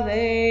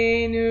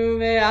aleinu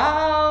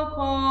ve'al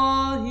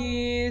kol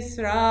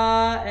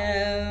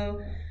Yisrael,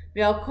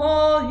 ve'al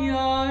kol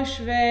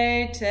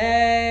yoshvei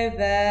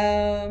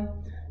tevel,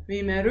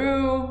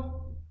 v'meru,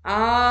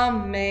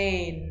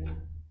 amen.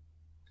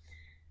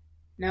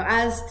 Now,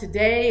 as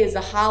today is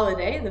a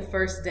holiday, the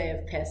first day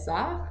of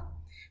Pesach,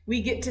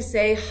 we get to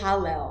say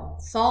Hallel,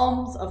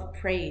 Psalms of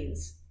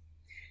Praise.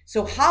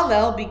 So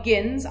Hallel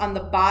begins on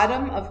the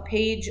bottom of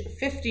page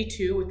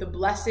 52 with the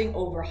blessing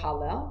over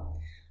Hallel.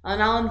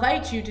 And I'll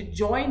invite you to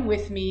join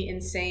with me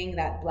in saying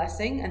that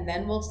blessing, and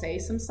then we'll say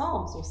some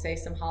Psalms. We'll say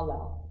some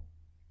Hallel.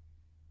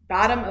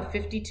 Bottom of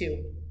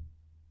 52.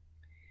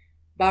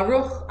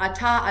 Baruch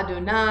atah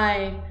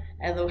Adonai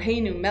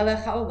Eloheinu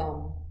melech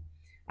haolam,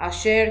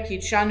 asher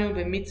kitshanu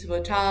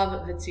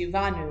b'mitzvotav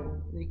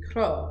v'tzivanu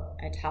likro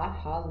et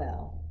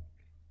ha-Hallel.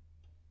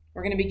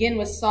 We're going to begin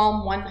with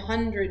Psalm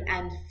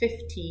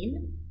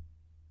 115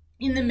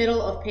 in the middle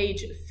of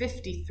page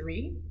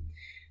 53.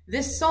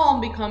 This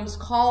psalm becomes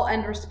call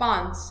and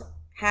response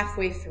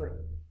halfway through.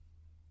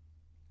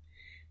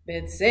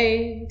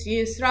 B'tzeit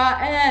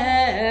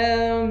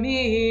Yisrael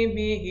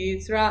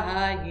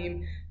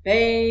mi-Mitzrayim,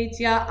 Beit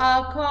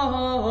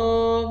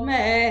Yaakov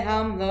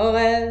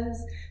mehamloez.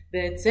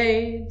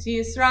 B'tzeit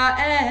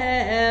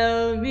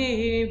Yisrael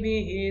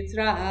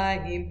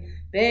mi-Mitzrayim,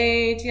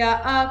 Beit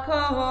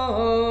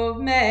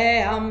Yaakov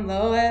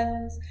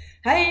mehamloez.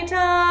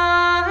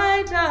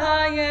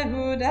 Hayta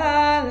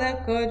Yehuda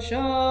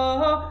lekodsho,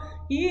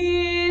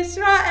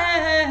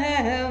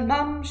 Yisrael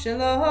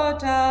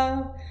mamshelotav.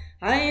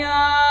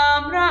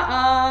 Hayam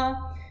ra'ah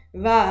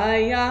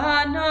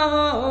vayanos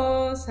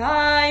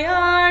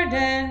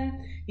hayarden,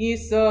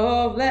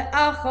 Yisov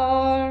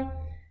le'achor.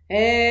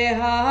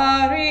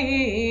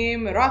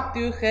 Eharim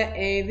rakdu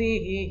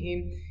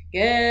che'elim,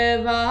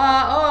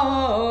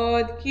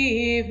 Gevaot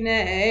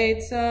kivnei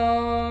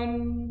tzon.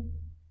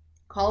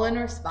 Call and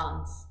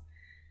response.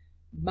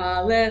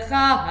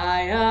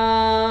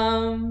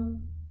 Malechayam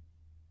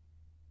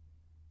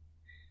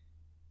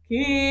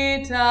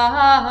Kitanus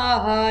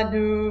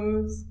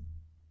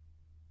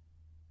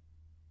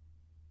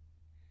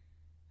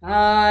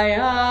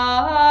Hayarden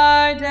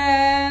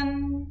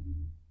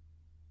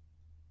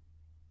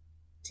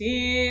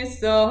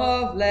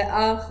Tisov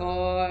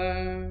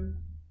le'achor.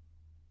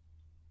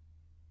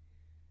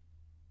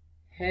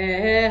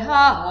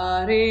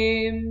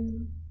 Heharim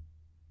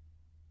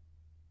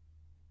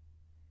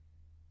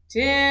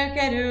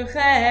Tirkedu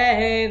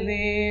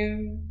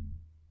chelim,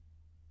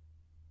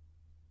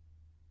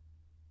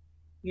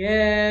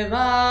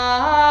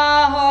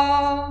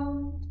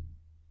 Gevahot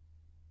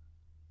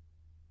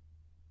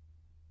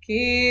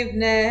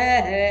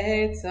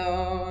kivnei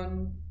tzon.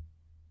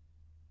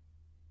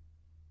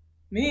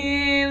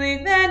 Milik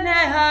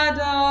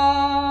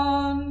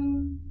v'nehadon,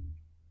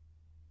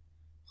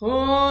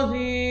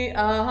 Holy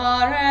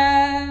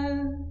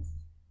Aretz,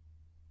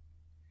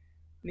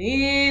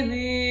 milifnei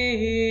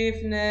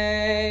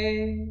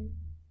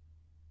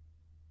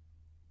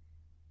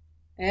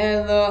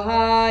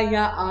Elohai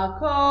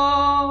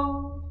Yaakov,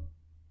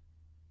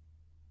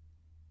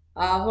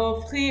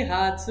 ahofchi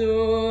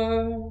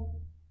hatzur,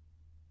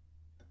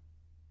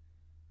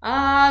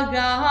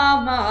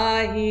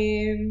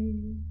 agamayim,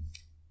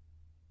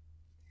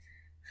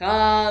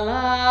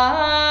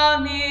 chalamish,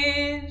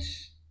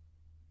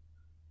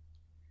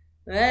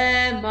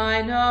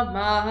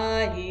 lemayim.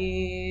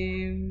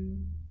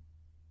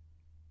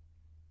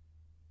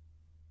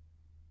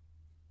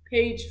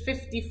 Page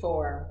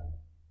 54.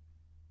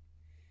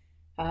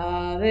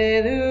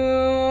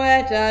 Hallelu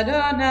et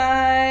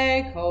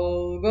Adonai,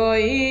 kol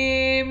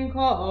goyim,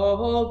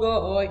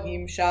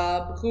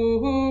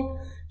 shabchuhu,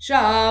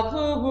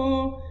 shabchuhu,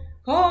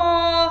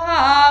 kol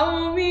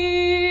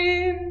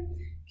haumim,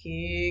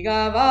 ki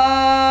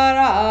gavar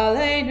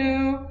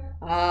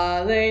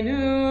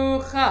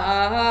aleinu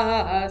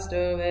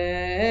chasto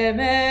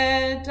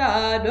emet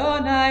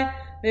Adonai,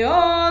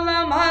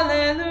 be'olam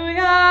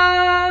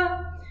hallelujah.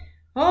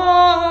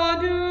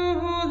 Hodu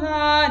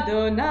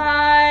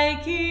l'Adonai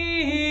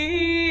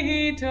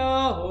ki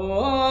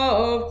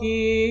tov,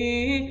 ki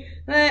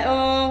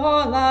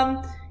le'olam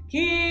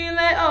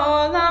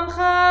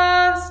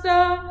chasto,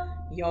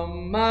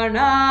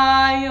 yomarna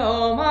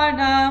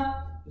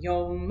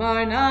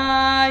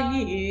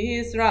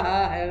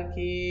Yisrael,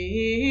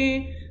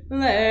 ki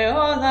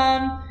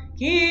le'olam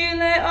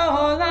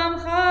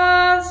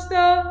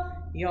chasto,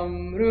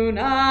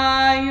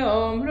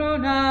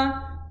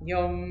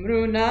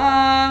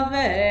 Yomruna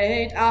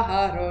veit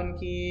Aharon,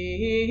 ki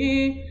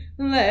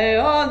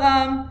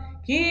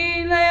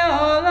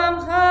le'olam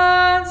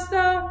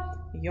chasto,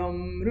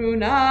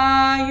 Yomruna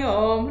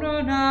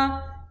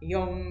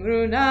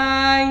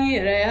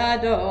yirei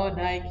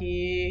Adonai, ki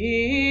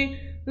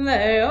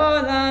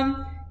le'olam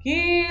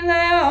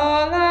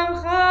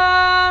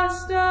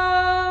chasto.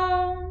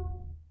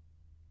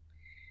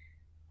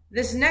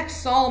 This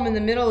next psalm in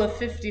the middle of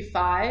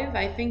 55,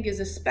 I think,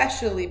 is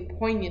especially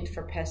poignant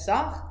for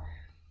Pesach,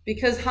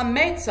 because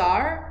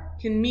Hametzar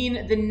can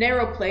mean the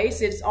narrow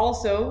place. It's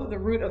also the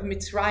root of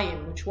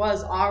Mitzrayim, which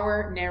was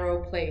our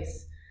narrow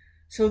place.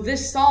 So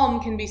this psalm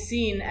can be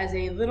seen as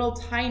a little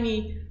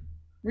tiny,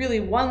 really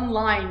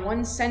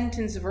one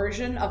sentence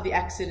version of the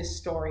Exodus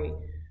story.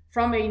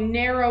 From a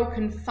narrow,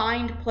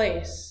 confined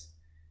place,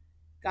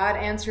 God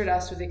answered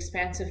us with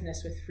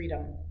expansiveness, with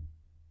freedom.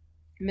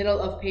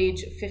 Middle of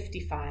page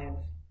 55.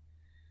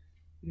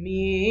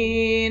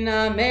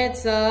 Mina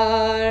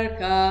metzar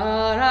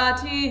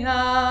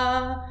karatiha,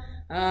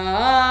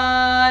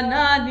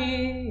 anani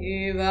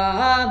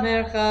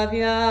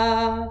v'merchavya.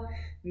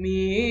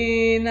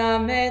 Mina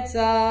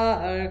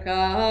metzar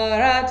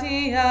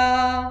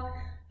karatiha,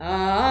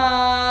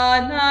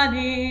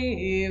 anani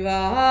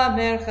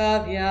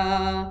v'merchavya.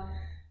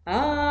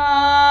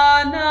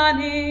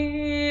 Anani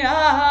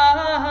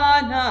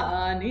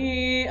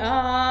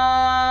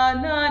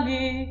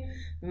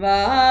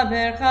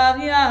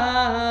v'merchavya,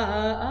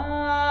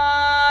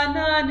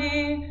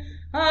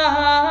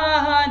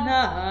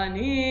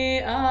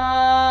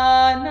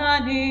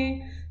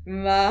 anani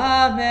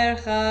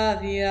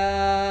v'merchavya.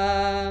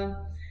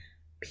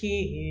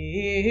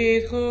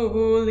 Pitchu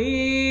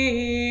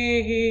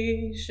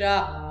li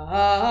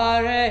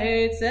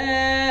sha'arei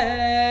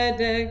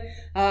tzedek,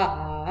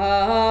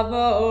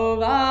 avo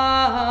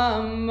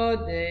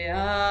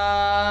v'amodea.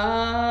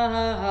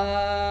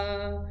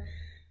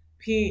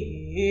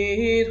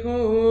 Pitchu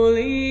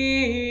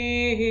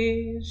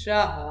li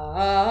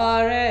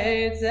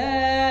sha'arei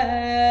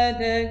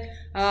tzedek,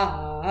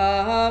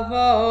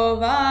 avo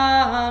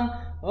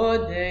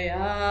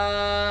v'amodea.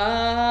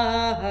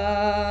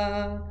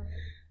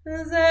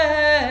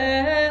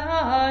 Zeh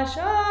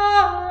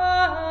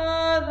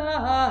hashar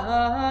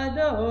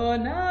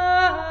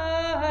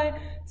Adonai,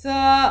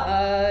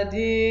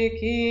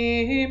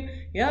 tzadikim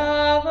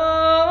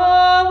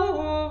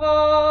yavohu vo.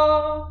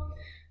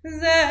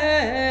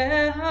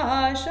 Zeh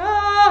hashar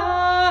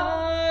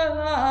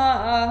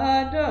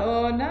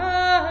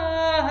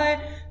Adonai,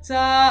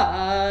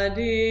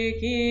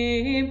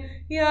 tzadikim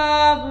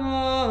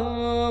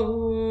yavohu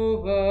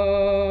vo.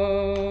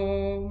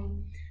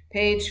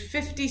 Page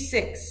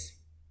 56.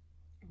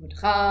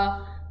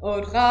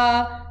 Odcha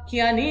ki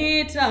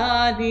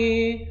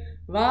anitani,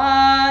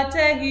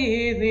 v'tehi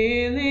li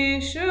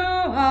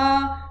lishua.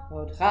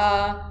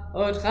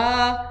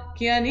 Odcha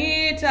ki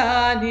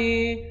anitani,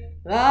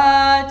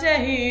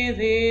 v'tehi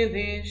li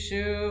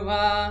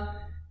lishua.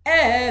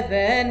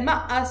 Even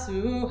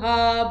ma'asu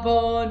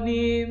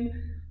habonim,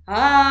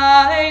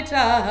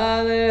 hayta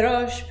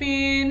l'rosh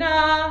pina.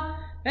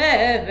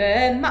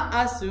 Even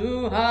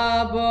ma'asu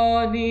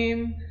habonim,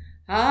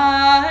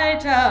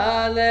 hayta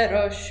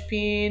l'rosh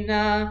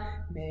pina.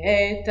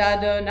 Me'et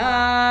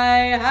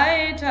Adonai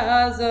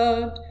hayta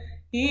zot,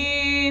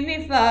 hi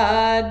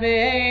niflad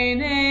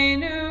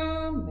be'einenu.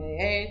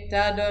 Me'et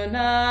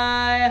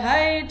Adonai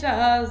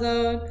hayta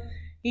zot,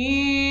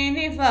 hi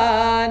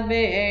niflad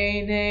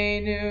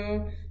be'einenu.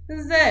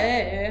 Ze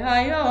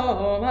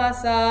hayom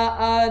asa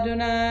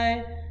Adonai,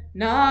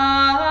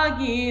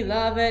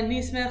 nagila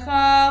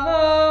v'nismecha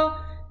vo.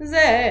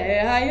 Ze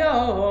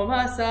hayom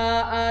asa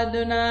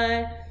Adonai,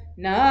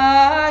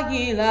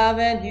 Nagila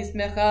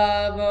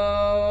v'nismecha bo.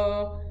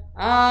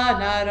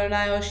 Ana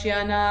Adonai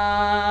Hoshiana.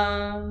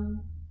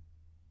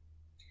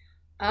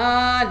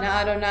 Ana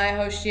Adonai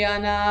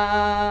Hoshiana.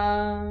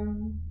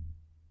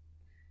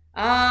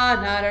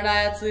 Ana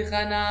Adonai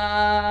Hatzlichana.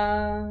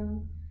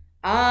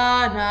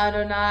 Ana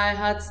Adonai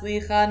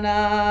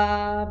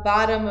Hatzlichana.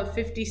 Bottom of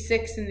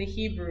 56 in the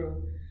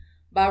Hebrew.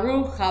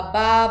 Baruch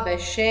haba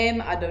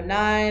b'shem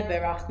Adonai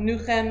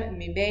berachnuchem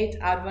mibeit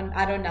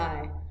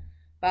Adonai.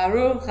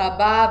 Baruch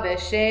haba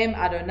b'shem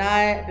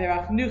Adonai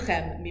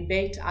berachnuchem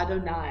mibeit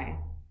Adonai.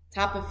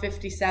 Top of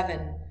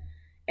 57.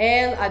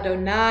 El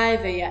Adonai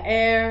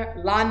ve'yaer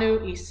lanu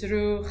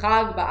isru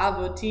chag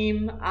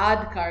ba'avotim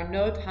ad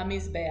karnot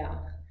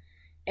hamizbeach.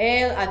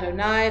 El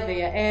Adonai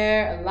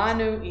ve'yaer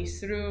lanu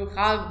isru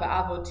chag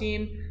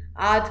ba'avotim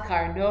ad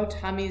karnot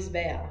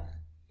hamizbeach.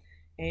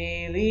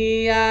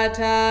 Eli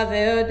ata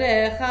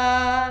ve'odecha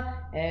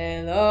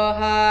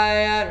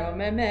Elohai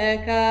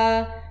aromemeka.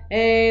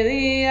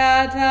 Eli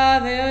ata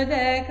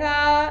ve'odecha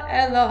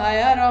Elohai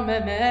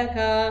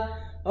aromemeka.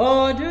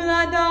 Odu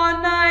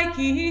l'Adonai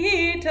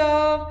ki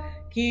tov,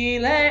 ki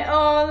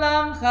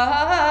le'olam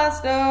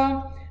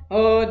chasdo.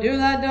 Odu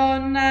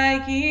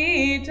l'Adonai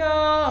ki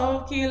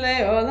tov, ki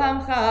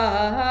le'olam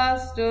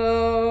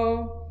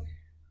chasdo.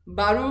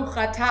 Baruch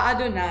ata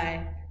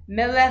Adonai,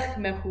 melech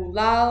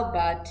mehulal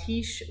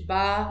batish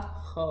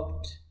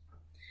bachot.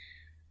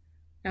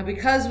 Now,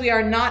 because we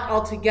are not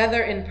all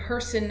together in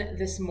person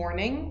this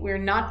morning, we're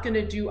not going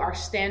to do our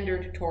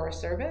standard Torah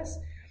service.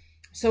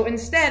 So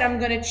instead, I'm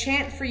going to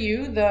chant for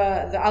you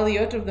the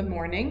aliyot of the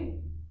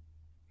morning,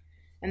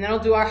 and then I'll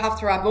do our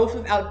haftarah, both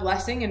without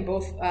blessing and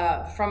both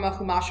from a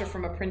chumash or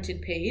from a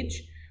printed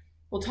page.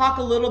 We'll talk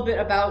a little bit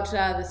about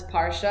this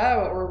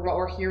parsha, or what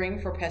we're hearing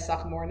for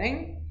Pesach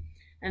morning,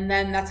 and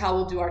then that's how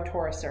we'll do our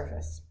Torah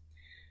service.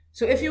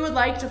 So if you would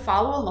like to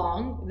follow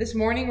along, this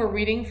morning we're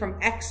reading from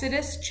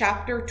Exodus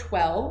chapter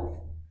 12,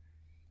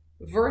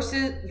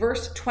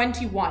 verse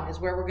 21 is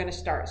where we're going to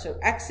start. So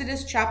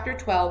Exodus chapter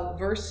 12,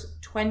 verse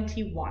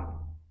 21.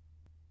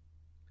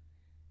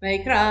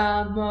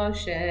 Vayikra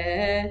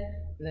Moshe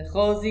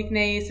lechol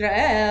ziknei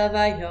Yisrael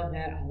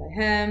vayomer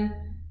alehem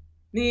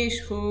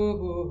nishchu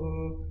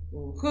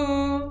uchu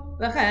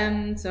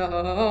lachem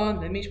tzon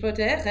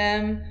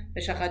lemishpotechem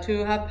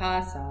v'shachatu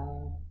hapasach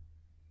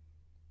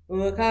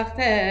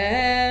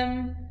ulekachtem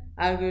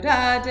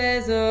agudat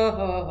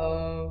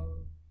ezov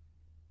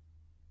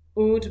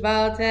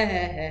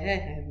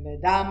utbaltem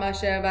bedam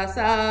asher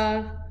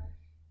basaf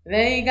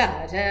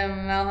ve'agatem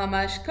al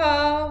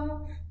hamashkov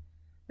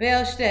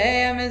ve'al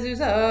shtei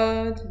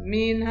hamezuzot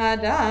min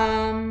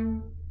hadam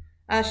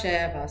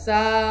asher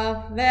basaf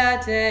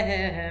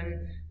ve'atem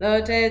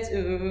lo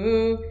tetzu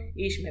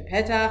ish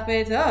mepetach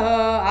beto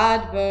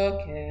ad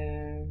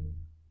boker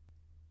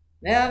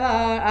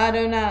ve'avar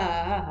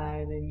Adonai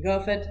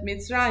l'ngofet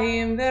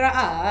Mitzrayim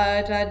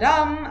ve'ra'at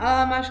adam al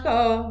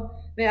hamashkov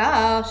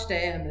ve'al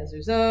shtei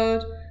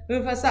hamezuzot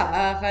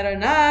ufasach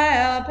Adonai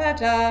el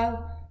petach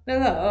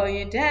ve'lo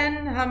yiten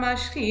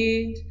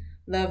hamashchit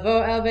lavo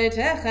el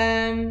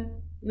beitechem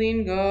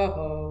lingov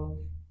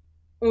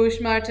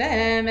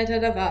ushmartem et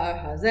hadavar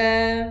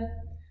hazeh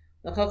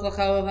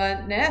l'chochlecha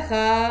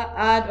u'vatnecha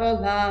ad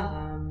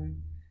olam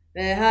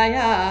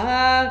ve'haya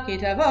ki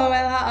tavo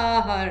el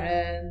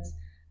ha'aretz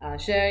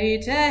asher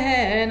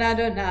yiten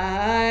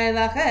Adonai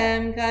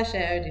lachem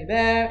kasher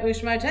diber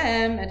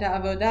ushmartem et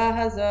ha'avodah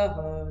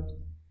hazot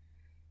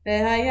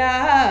ve'haya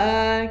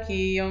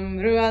ki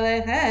yomru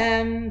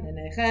alechem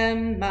v'nechem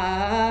ma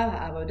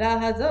ha'avodah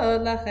hazot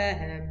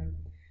lachem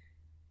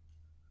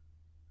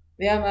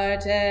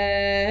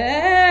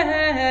ve'amartem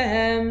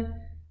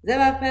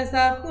zevach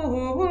pesach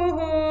hu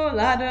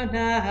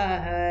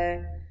l'Adonai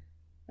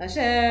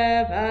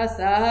asher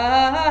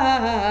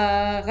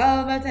pasach al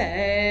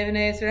batei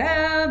bnei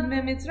Yisrael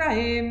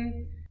b'Mitzrayim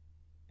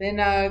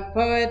v'nag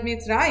poet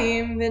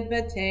Mitzrayim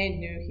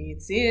v'beteinu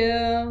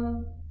hitzil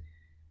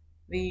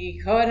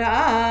v'yichod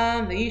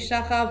ha'am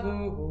v'yishachavu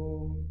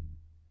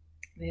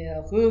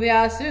v'yelchu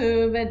v'yasu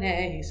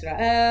b'nei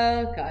Yisrael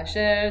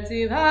kasher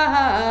tzivha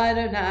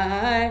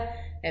Adonai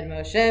et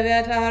Moshe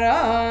v'et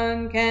Aaron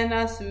ken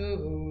asu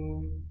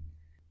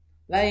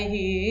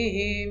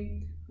v'yihi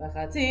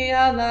V'chatzi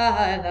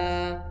halayla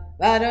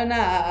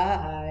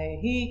v'Adonai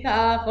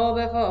hikacho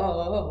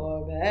bechor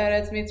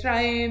be'eretz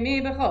Mitzrayim mi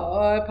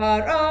bechor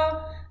paro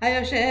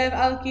hayoshev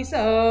al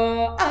kiso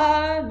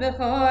ad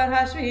bechor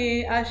hashvi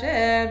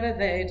asher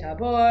beveit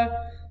habor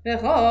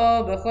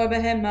bechor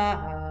behema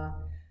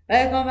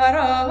v'kom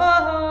paro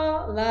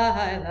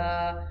layla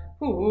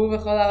hu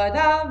bechol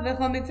avadav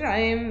v'chol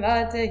Mitzrayim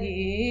v'tehi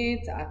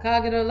tzaka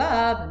gedola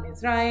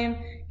b'Mitzrayim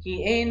ki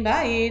ein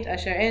bait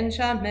asher ein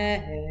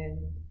shamen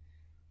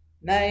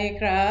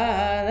Vayikra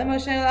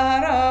leMoshe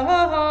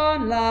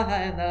l'Aaron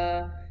layla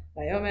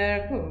Vayomer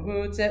kuhu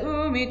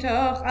tzeu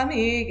mitoch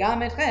ami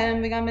gam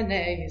etchem v'gam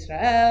b'nei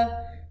Yisrael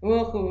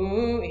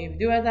uchu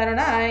ivdu et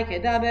Adonai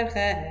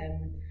kedaberchem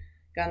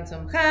gam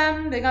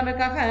tzomchem v'gam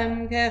bekachem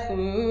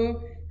kechu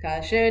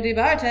kasher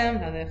dibartem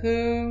halechu.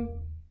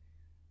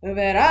 Vayikra Moshe l'Aaron layla Vayomer kuhu tzeu mitoch ami gam etchem v'gam b'nei Yisrael uchu ivdu et Adonai kedaberchem gam tzomchem v'gam bekachem kechu kasher dibartem halechu. V'amar Adonai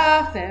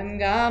uverachtem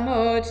gam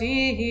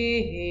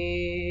oti.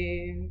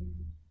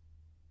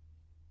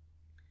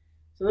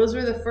 So those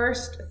were the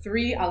first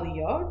 3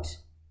 aliyot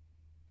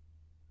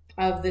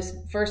of this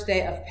first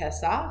day of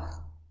Pesach.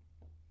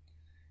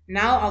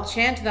 Now I'll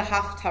chant the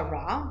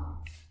Haftarah,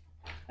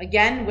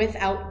 again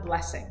without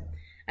blessing.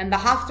 And the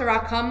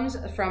Haftarah comes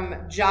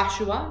from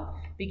Joshua,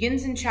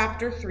 begins in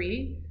chapter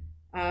 3,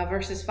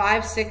 verses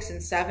 5, 6,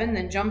 and 7,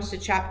 then jumps to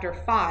chapter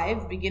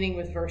 5, beginning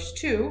with verse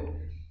 2,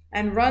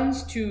 and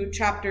runs to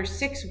chapter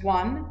 6,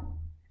 1,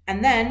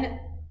 and then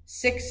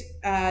 6,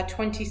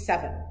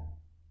 27.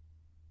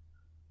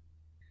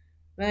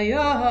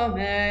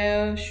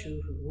 Vayomer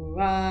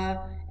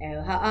Yoshua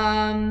el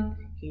ha'am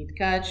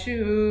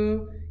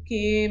hitkadshu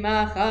ki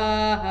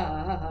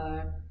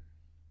machar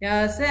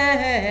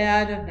yaseh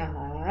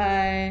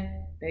Adonai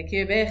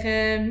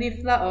bekirbechem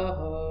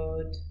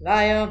niflaot.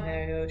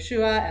 Vayomer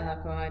Yoshua el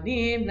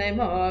hakohanim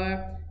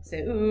lemor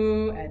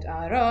seu et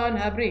Aaron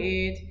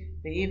habrit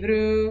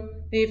v'ivru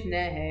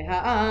lifnei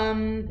ha'am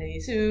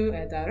v'yisu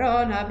et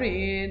Aaron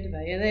habrit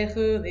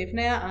v'yelechu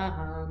lifnei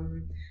ha'am.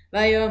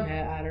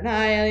 Vayomer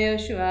Adonai el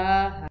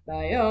Yoshua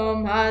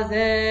bayom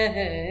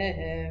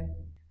hazeh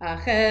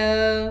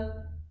achel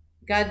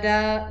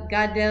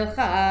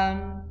gadelcha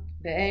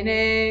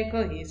be'enei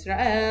kol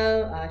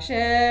Yisrael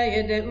asher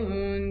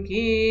yedeun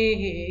ki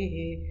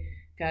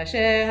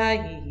kasher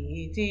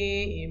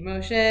hayiti im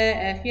Moshe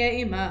echye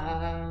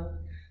imav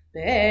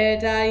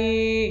be'et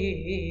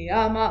hayi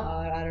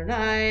amar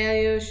Adonai el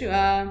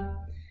Yoshua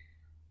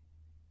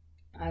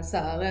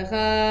Asa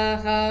lecha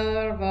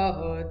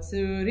charvot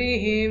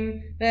tzurim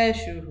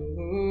veshuv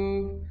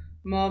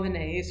mo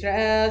b'nei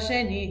Yisrael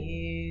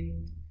shenin.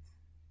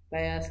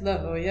 Vayas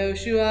lo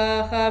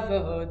Yoshua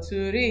charvot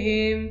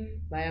tzurim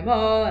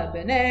vayamol et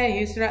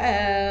b'nei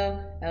Yisrael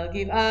el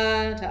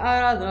giv'at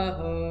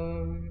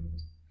ha'aralot.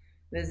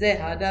 V'zeh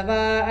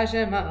hadavar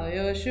asher ma'al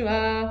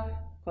Yoshua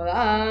kol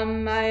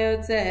ha'am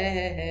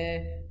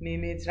hayotzeh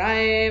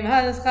mimitzrayim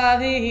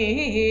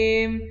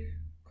hazchavim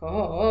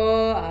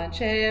Kol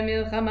anshe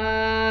milchama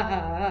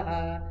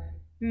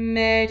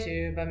metu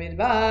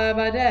bamidbar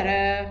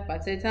baderech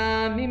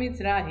batzetam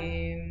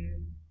mimitzrayim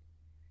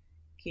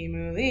ki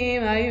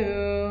mulim hayu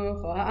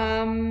chol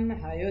ha'am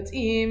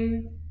hayotzim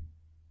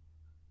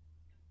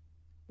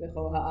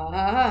v'chol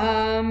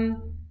ha'am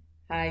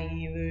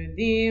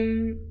hayiludim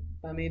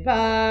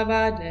bamidbar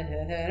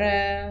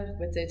baderech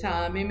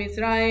batzetam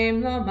mimitzrayim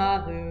lo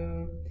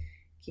malu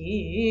ki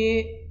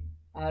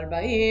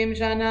 40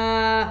 shana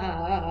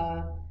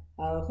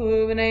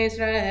Alchu b'nei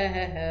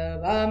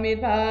Yisrael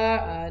b'midbar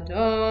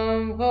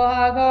adom kol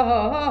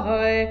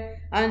hagoy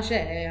anshe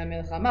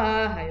hamilchama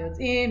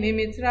hayotzim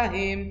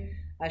mimitzrayim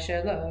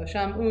asher lo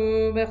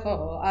sham'u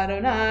b'chol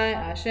Adonai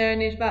asher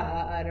nishba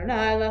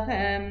Adonai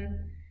lachem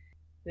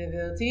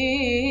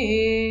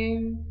v'viltim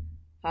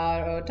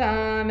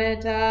harotam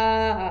et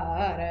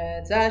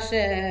haaretz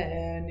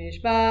asher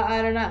nishba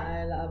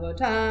Adonai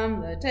la'avotam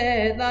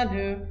letet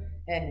lanu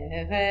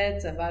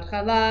eretz avat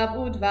chalav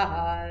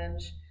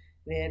udvash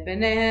ואת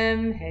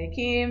בניהם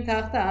הקים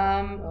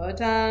תחתם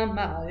אותם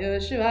על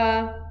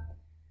יהושע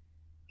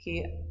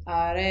כי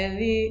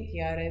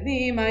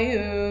ערבים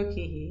היו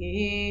כי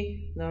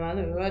לא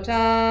מלאו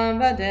אותם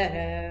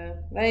בדרך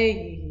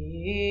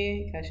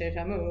ויהי כאשר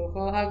שמעו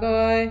כל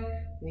הגוי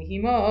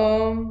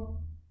להימום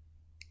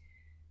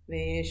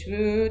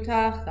וישבו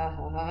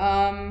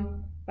תחתם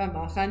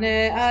במחנה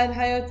עד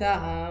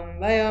היותם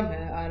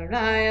ויאמר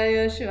אדוני אל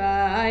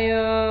יהושע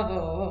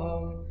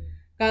היום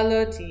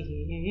גלותי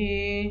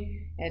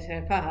את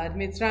חרפת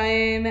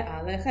מצרים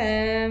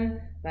מעליכם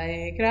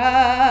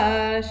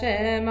ויקרא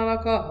שם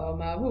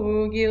המקום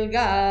ההוא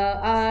גילגל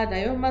עד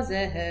היום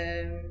הזה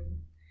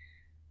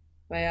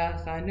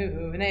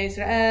ויחנו בני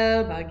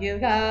ישראל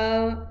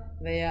בגילגל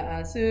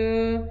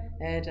ויעשו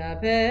את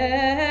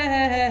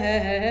הפסח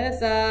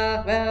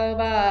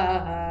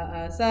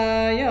ב14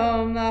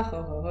 יום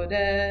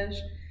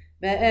לחודש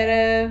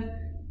בערב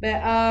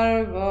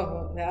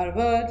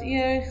בערבות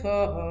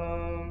יריחו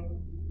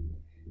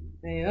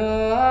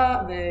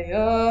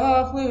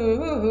ויאכלו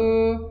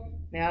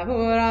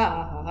מעבור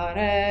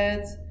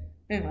הארץ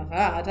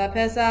ממחרת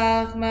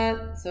הפסח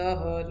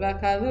מצות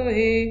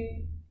וקלוי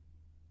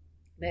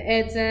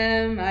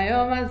בעצם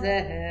היום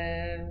הזה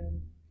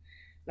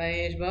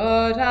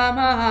וישבות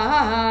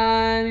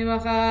המן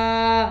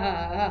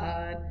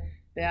ממחרת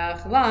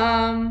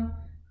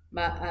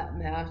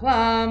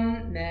מאכלם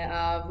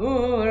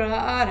מעבור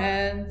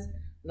הארץ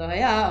לא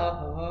היה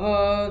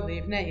עוד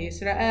לפני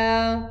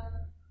ישראל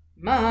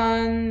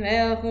מן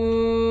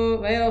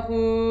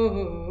וילכו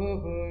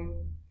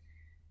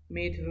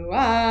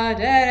מתבואת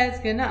ארץ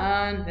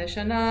כנען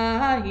בשנה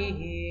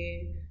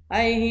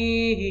ההיא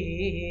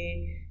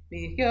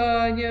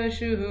ויחיות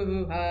יהושע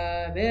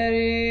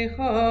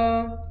בריחו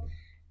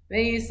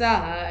ויישא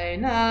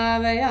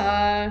עיניו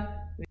וירא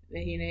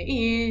והנה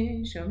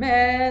איש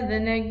עומד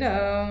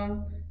לנגדו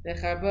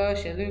וחרבו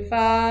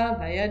שלופה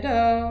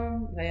בידו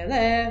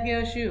וילך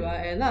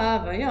יהושע אליו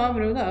ויאמרו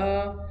לו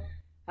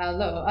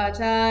הלא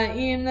אתה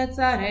אם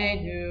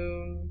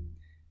לצרינו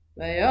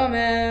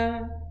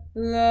Vayomer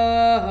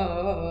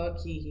lo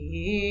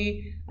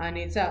ki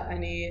ani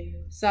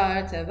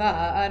sar teva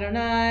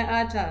Adonai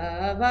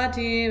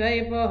atavati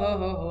veipo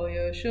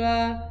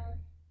Yoshua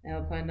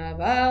el panav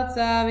al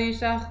tzav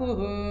yishachu.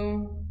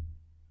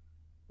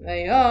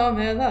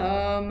 Vayomer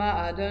lo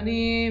ma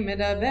Adoni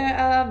medaber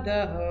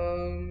avdo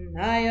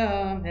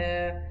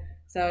Vayomer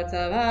sar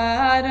teva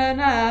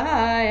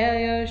Adonai el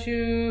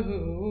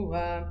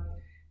Yoshua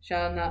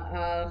shal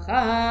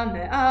na'alcha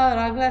me'al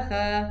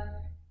raglecha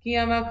ki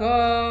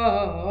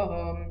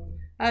hamakom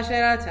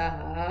asher ata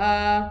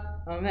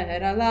omer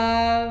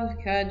alav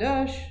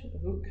kadosh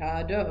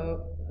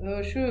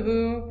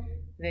hu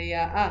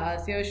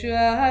ve'ya'as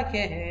Yoshua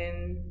haken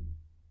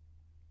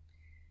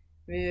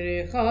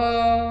v'richo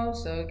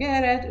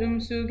sogeret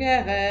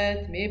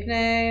umsugeret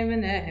mipnei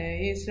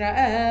bnei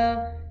Yisrael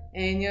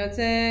ein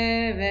yotze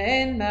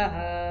ve'ein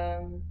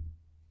ba'am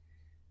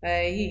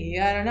Vayi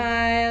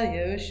Adonai el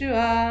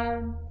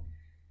Yoshua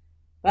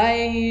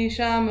Vayi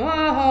shamu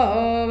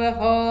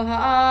b'chol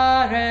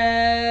haaretz.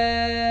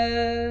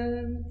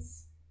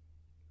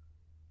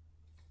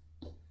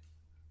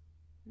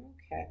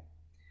 Okay,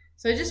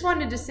 so I just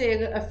wanted to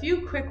say a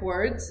few quick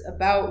words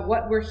about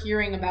what we're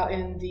hearing about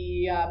in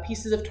the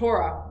pieces of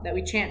Torah that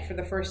we chant for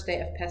the first day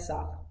of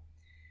Pesach.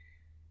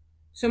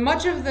 So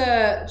much of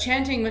the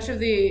chanting, much of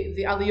the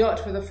aliyot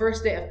for the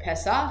first day of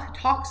Pesach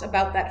talks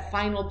about that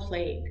final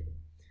plague.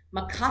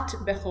 Makat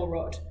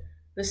Bechorot,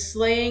 the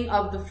slaying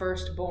of the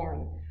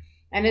firstborn.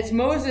 And it's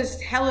Moses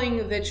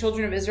telling the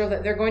children of Israel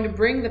that they're going to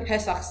bring the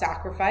Pesach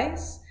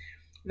sacrifice.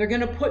 They're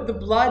going to put the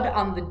blood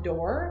on the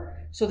door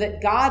so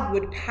that God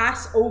would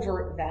pass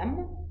over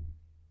them.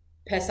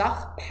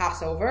 Pesach,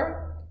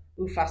 Passover,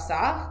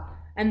 Ufasach.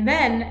 And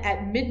then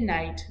at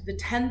midnight, the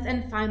 10th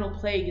and final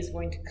plague is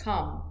going to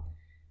come.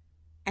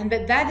 And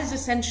that is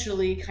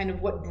essentially kind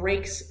of what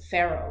breaks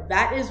Pharaoh.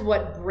 That is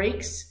what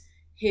breaks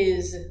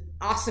his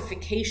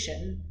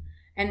ossification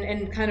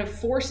and kind of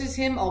forces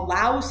him,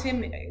 allows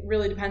him, it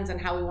really depends on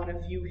how we want to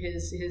view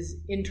his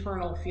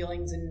internal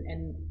feelings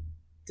and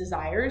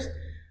desires,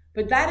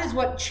 but that is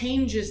what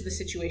changes the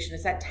situation.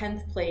 It's that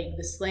 10th plague,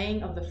 the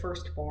slaying of the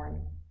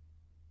firstborn.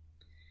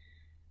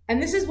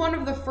 And this is one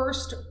of the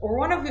first, or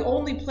one of the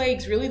only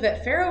plagues really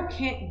that Pharaoh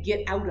can't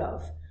get out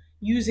of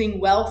using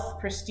wealth,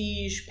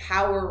 prestige,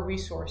 power,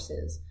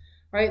 resources.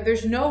 Right?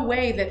 There's no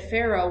way that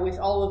Pharaoh, with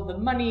all of the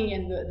money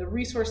and the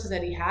resources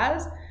that he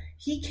has,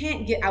 he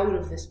can't get out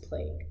of this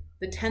plague,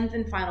 the 10th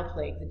and final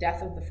plague, the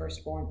death of the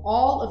firstborn.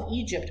 All of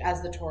Egypt,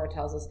 as the Torah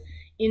tells us,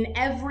 in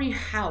every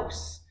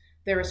house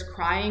there is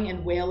crying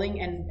and wailing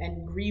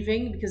and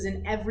grieving, because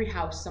in every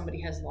house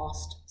somebody has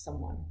lost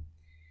someone.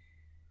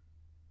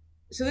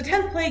 So the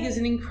 10th plague is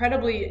an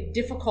incredibly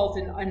difficult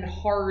and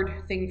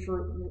hard thing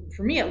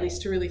for me, at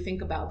least, to really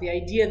think about. The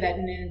idea that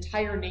in an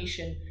entire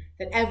nation,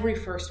 that every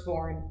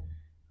firstborn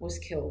was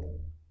killed.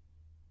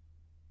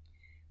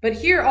 But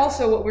here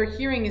also what we're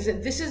hearing is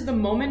that this is the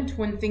moment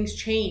when things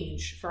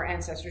change for our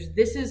ancestors.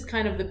 This is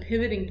kind of the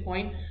pivoting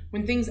point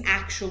when things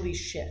actually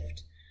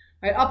shift.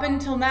 Right? Up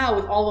until now,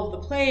 with all of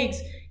the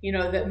plagues,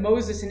 that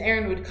Moses and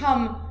Aaron would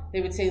come, they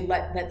would say,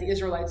 let the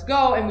Israelites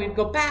go, and we'd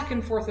go back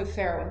and forth with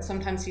Pharaoh. And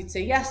sometimes he'd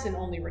say yes and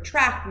only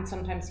retract, and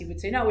sometimes he would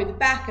say no, with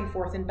back and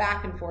forth and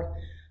back and forth.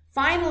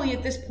 Finally,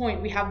 at this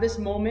point, we have this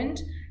moment,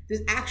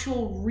 this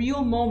actual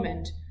real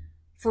moment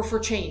for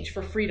change,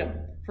 for freedom,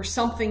 for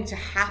something to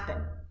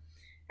happen.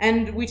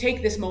 And we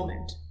take this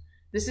moment.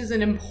 This is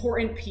an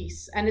important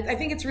piece. And I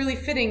think it's really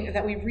fitting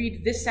that we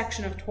read this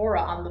section of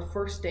Torah on the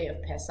first day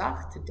of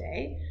Pesach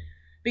today,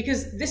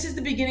 because this is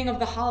the beginning of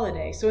the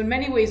holiday. So in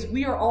many ways,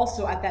 we are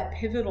also at that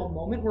pivotal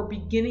moment. We're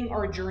beginning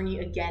our journey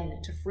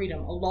again to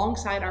freedom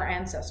alongside our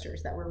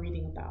ancestors that we're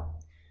reading about.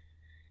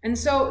 And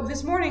so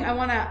this morning, I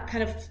want to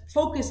kind of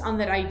focus on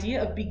that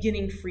idea of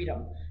beginning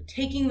freedom,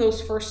 taking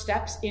those first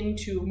steps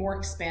into more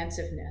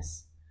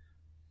expansiveness.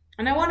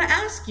 And I want to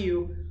ask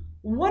you,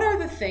 what are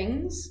the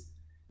things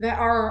that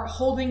are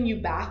holding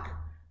you back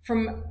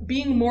from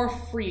being more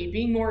free,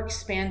 being more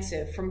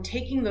expansive, from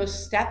taking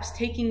those steps,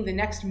 taking the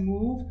next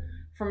move,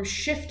 from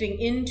shifting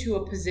into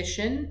a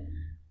position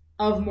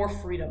of more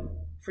freedom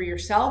for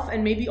yourself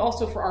and maybe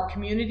also for our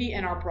community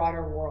and our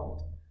broader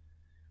world?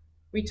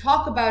 We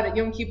talk about at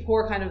Yom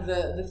Kippur kind of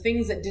the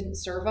things that didn't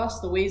serve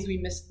us, the ways we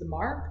missed the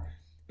mark.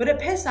 But at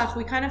Pesach,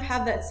 we kind of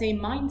have that same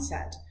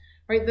mindset,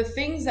 right? The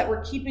things that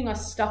were keeping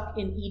us stuck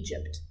in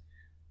Egypt.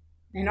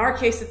 In our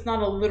case, it's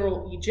not a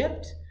literal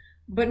Egypt,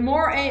 but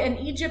more an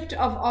Egypt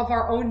of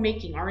our own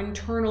making, our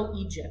internal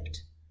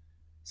Egypt.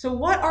 So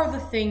what are the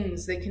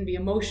things? They can be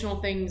emotional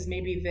things.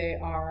 Maybe they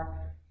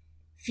are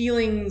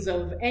feelings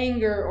of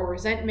anger or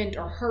resentment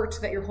or hurt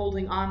that you're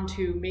holding on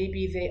to.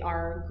 Maybe they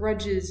are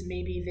grudges.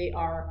 Maybe they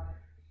are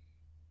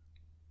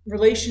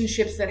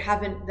relationships that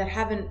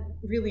haven't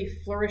really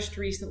flourished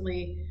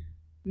recently.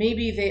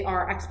 Maybe they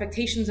are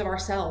expectations of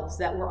ourselves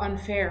that were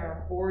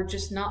unfair or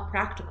just not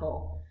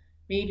practical.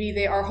 Maybe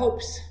they are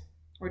hopes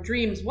or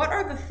dreams. What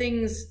are the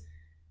things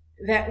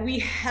that we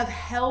have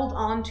held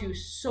on to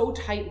so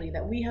tightly,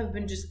 that we have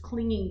been just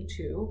clinging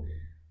to,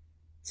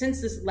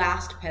 since this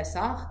last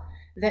Pesach,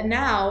 that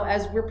now,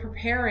 as we're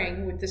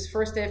preparing with this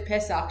first day of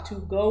Pesach to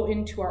go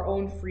into our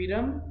own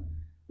freedom,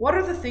 what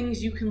are the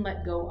things you can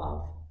let go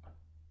of?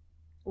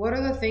 What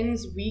are the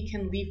things we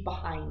can leave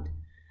behind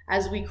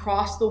as we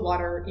cross the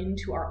water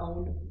into our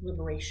own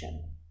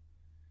liberation?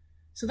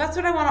 So that's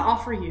what I want to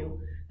offer you,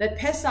 that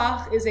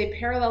Pesach is a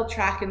parallel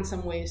track in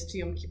some ways to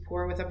Yom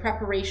Kippur, with a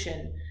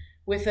preparation,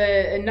 with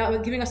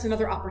giving us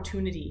another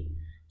opportunity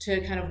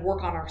to kind of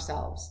work on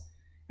ourselves.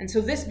 And so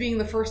this being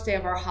the first day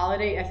of our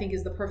holiday, I think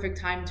is the perfect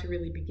time to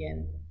really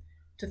begin,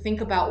 to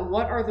think about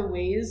what are the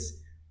ways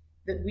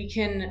that we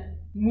can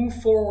move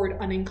forward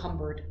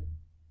unencumbered.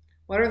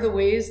 What are the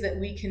ways that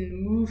we can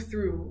move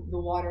through the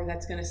water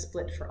that's going to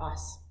split for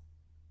us?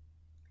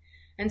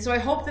 And so I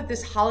hope that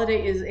this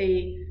holiday is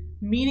a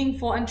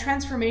meaningful and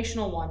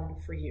transformational one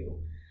for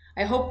you.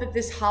 I hope that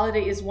this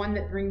holiday is one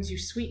that brings you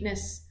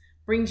sweetness,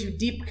 brings you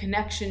deep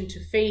connection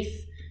to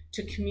faith,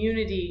 to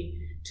community,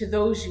 to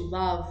those you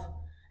love.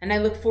 And I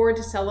look forward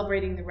to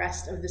celebrating the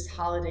rest of this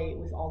holiday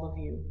with all of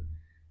you.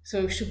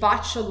 So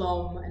Shabbat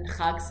Shalom and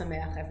Chag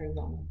Sameach,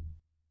 everyone.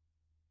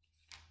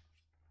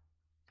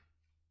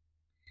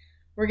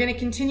 We're going to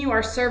continue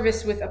our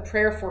service with a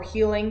prayer for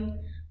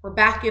healing. We're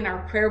back in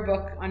our prayer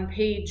book on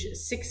page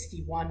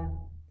 61.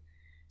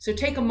 So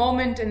take a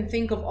moment and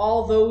think of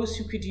all those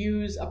who could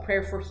use a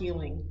prayer for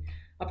healing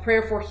of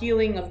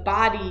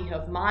body,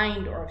 of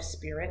mind, or of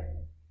spirit.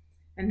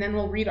 And then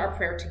we'll read our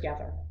prayer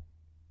together.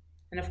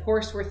 And of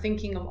course, we're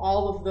thinking of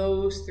all of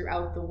those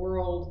throughout the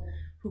world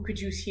who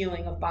could use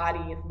healing of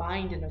body, of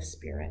mind, and of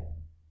spirit.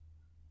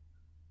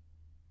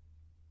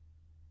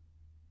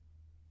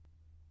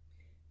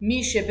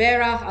 Mi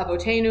sheberach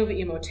avotenu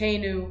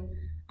v'imotenu,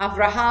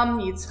 Avraham,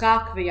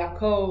 Yitzchak,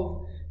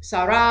 v'Yakov,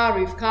 Sarah,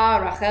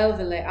 Rivka, Rachel,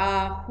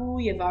 v'Leah, hu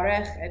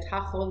yevarech et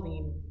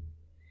hacholim.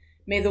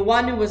 May the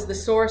one who was the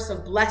source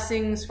of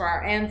blessings for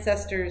our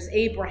ancestors,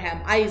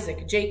 Abraham,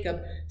 Isaac,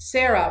 Jacob,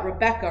 Sarah,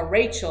 Rebekah,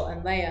 Rachel,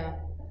 and Leah,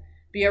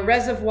 be a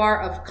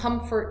reservoir of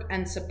comfort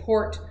and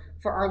support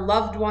for our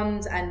loved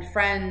ones and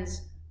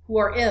friends who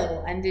are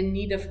ill and in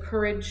need of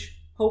courage,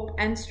 hope,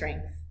 and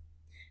strength.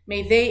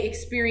 May they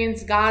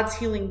experience God's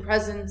healing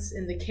presence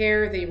in the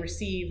care they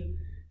receive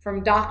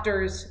from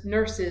doctors,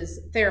 nurses,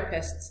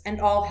 therapists,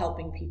 and all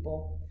helping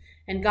people,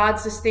 and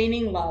God's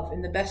sustaining love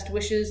in the best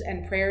wishes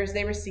and prayers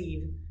they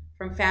receive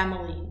from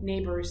family,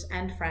 neighbors,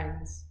 and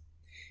friends.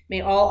 May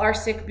all our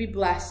sick be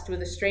blessed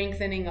with a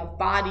strengthening of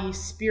body,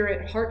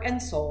 spirit, heart,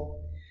 and soul,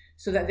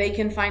 so that they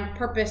can find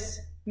purpose,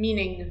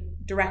 meaning,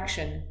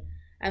 direction,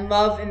 and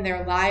love in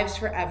their lives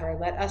forever.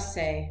 Let us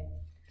say,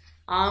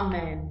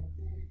 Amen.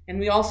 And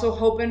we also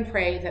hope and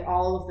pray that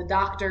all of the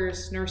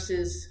doctors,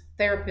 nurses,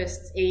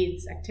 therapists,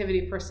 aides,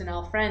 activity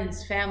personnel,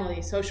 friends,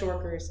 family, social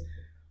workers,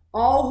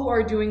 all who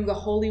are doing the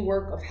holy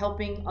work of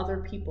helping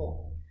other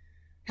people,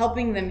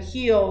 helping them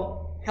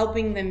heal,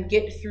 helping them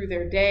get through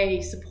their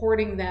day,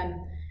 supporting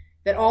them,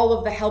 that all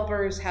of the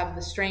helpers have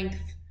the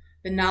strength,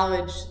 the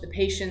knowledge, the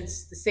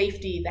patience, the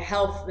safety, the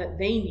health that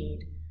they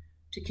need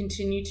to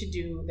continue to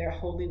do their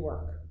holy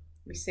work.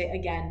 We say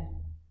again,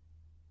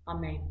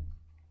 Amen.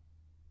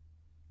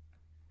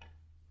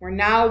 We're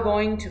now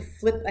going to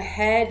flip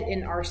ahead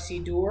in our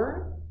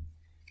Siddur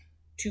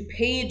to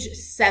page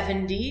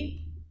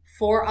 70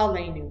 for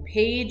Aleinu,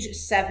 page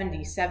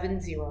 70,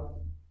 70.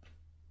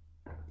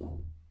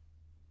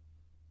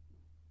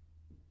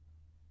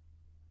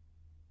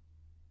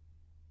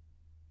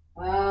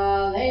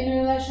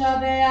 עלינו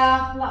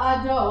לשבח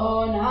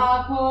לאדון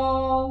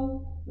הכל,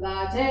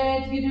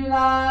 לתת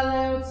גדולה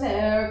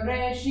ליוצר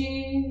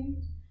בראשית,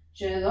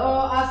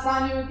 שלא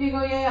עשנו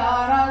כגויי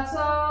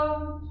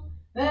ארצות,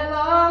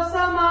 ולא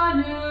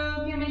שמנו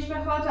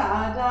כמשפחות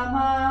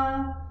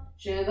האדמה,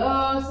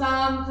 שלא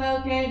שם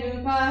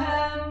חלקנו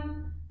בהם,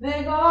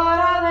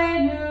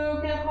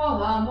 וגורלנו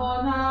ככל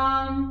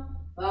המונם,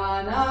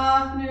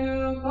 ואנחנו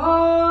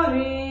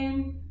קוראים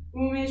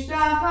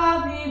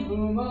ומשתחווים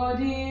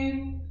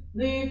ומודים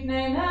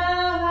לפני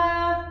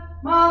מלך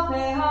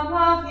מלכי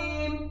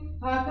המלכים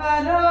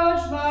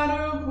הקדוש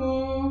ברוך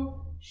הוא,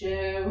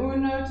 שהוא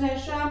נוטה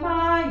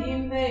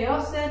שמיים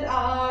ויוסד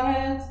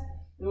ארץ,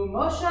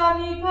 ומושב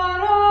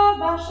יקרו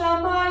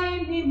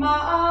בשמיים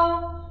ממעל,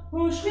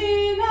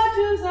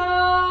 ושכינתו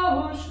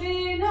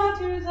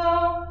זו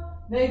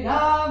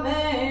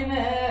בגבי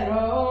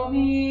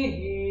מרומים,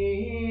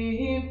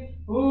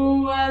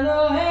 הוא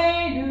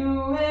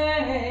אלוהינו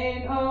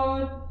אין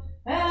עוד,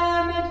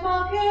 אמת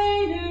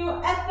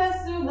מלכנו אפס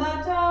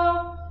זולתו,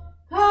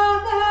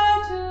 כך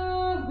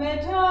כתוב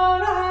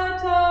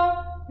בתורתו,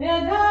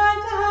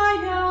 ידעת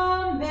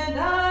היום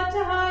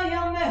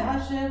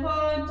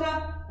והשבות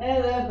אל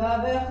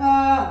לבבך,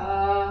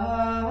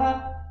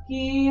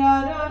 כי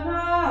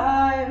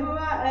אדוני הוא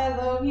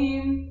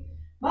האלוהים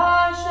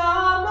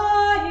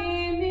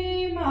בשמיים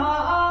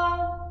ממעל,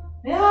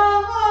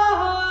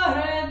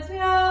 והארץ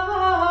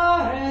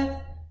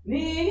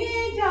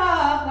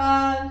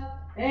מתחת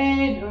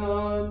אין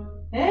עוד,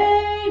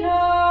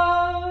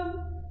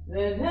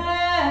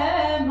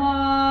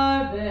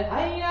 ונאמר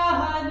והיה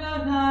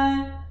אדוני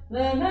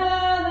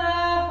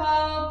למלך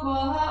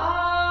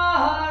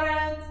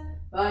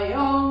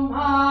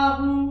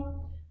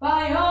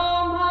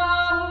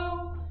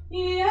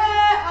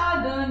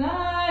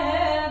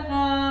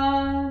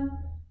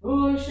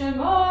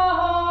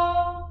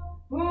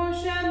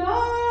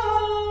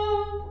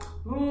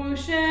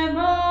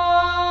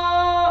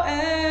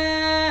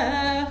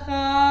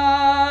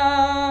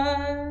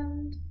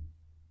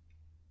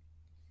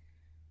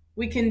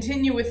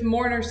continue with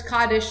Mourner's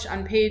Kaddish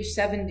on page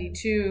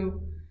 72.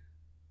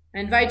 I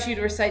invite you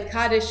to recite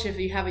Kaddish if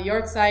you have a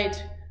yortzeit,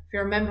 if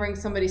you're remembering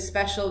somebody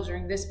special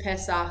during this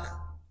Pesach,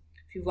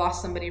 if you've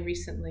lost somebody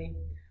recently.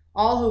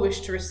 All who wish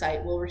to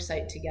recite will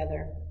recite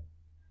together.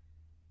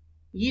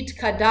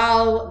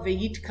 Yitkadal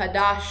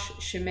veyitkadash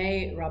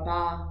shemei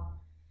Rabbi,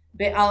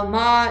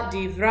 be'alma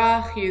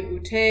divrach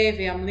yir'uteh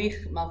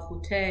ve'amlich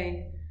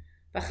malchuteh,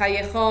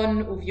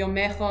 v'chayechon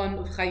uvyomechon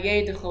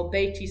uv'chaye dechol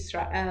beit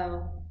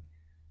Yisrael,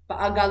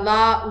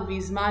 ba'agala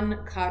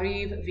uvizman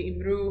kariv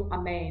v'imru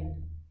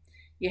amen.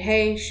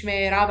 Yehei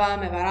shmei Rabba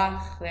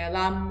mevarach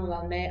le'alam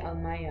ulalmei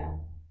almaya.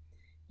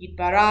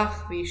 Yitbarach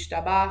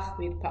v'yishtabach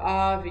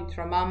v'yitpa'ar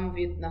v'yitramam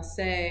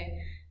v'yitnaseh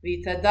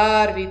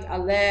v'yitadar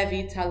v'yit'aleh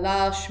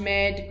v'yithalal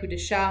shmei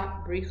d'kudesha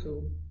brichu.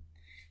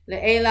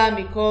 Le'ela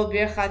mikol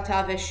birchata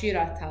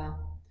v'shirata,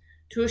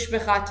 tush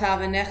bechata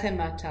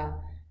v'nechemata,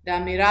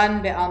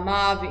 da'amiran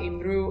be'alma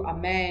v'imru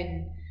amen.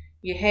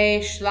 Yehei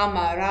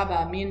shlama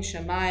Rabba min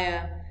shemaya,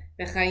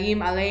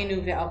 v'chayim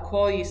aleinu ve'al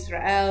kol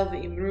Yisrael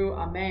v'imru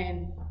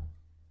amen.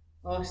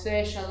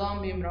 Oseh shalom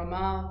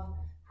bimromav,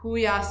 hu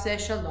yaseh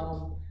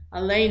shalom,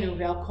 aleinu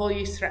ve'al kol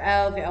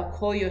Yisrael ve'al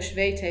kol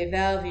yoshvei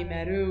tevel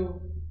v'imeru.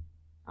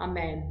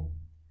 Amen.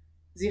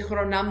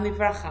 Zichronam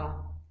livracha,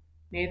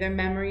 may their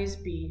memories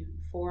be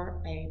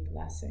for a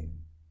blessing.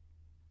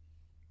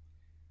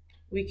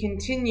 We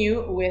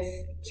continue with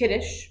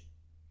Kiddush.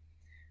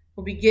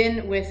 We'll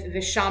begin with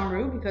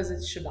Vishamru because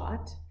it's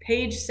Shabbat,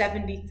 page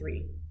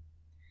 73.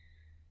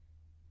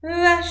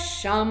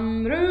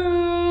 Veshamru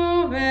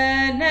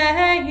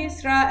b'nei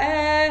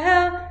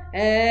Yisrael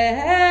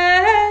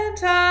et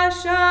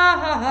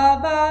ha-Shabbat,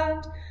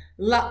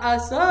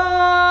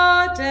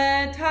 la'asot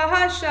et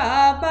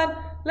ha-Shabbat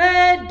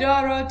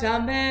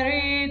ledorotam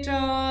berit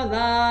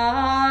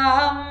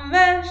olam.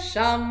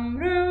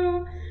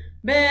 Veshamru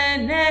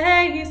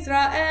b'nei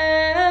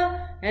Yisrael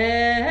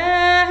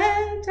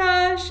et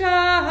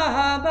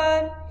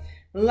ha-Shabbat,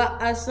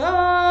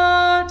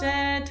 la'asot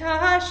et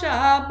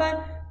ha-Shabbat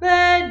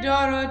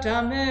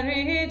ledorotam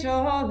berit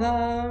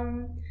olam.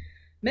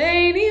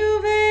 Beini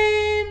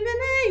uvein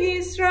b'nei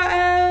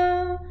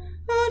Yisrael,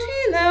 oti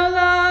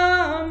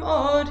leolam,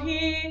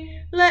 oti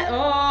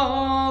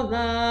leolam.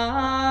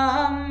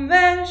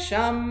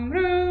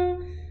 Veshamru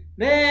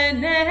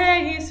b'nei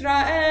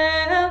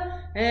Yisrael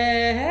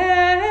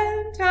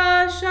et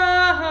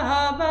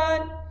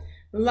ha-Shabbat,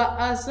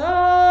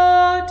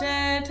 la'asot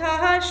et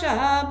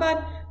ha-Shabbat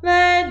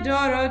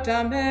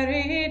ledorotam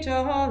berit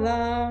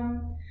olam.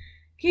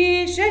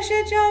 Ki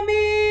sheshet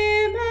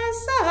yomim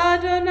asa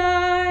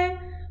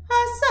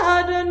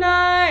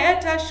Adonai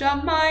et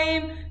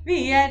ha-shamayim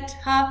v'et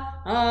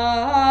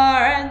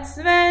ha'aretz.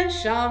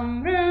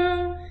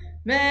 Veshamru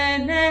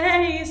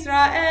b'nei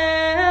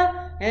Yisrael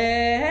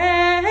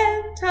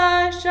et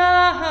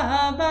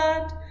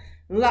ha-Shabbat,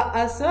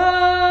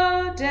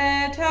 la'asot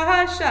et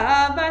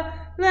ha-Shabbat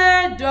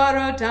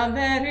ledorotam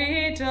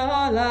berit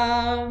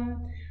olam.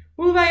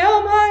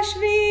 Uvayom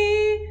hashvi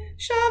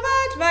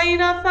Shabbat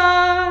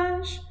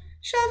vayinafash,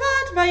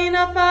 Shabbat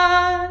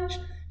vayinafash,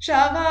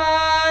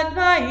 Shabbat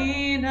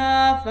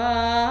vayinafash.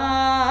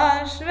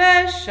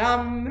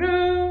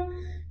 Veshamru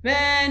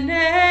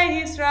b'nei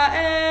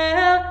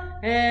Yisrael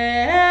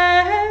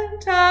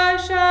et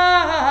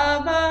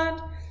ha-Shabbat,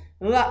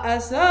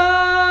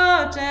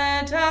 la'asot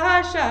et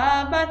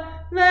ha-Shabbat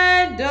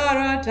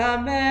ledorotam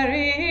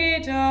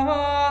berit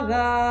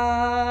olam.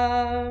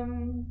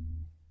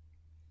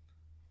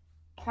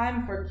 Time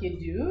for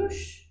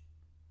Kiddush.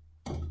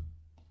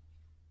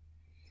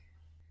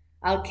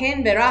 Al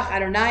ken berach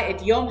Adonai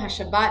et yom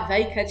ha-Shabbat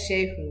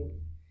vayikadshehu.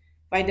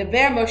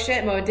 Vaydaber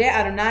Moshe modeh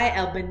Adonai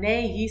el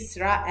b'nei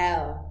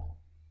Yisrael.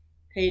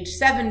 Page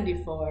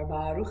 74.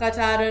 Baruch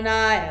atah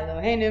Adonai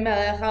Eloheinu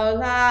melech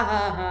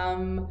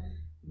haolam,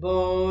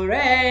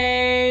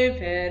 borei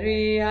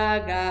peri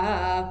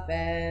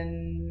hagafen.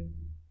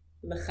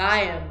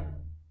 L'chaim.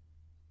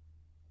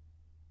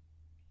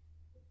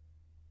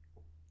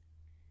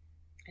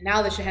 And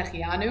now the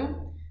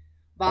Shehechianu.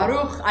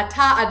 Baruch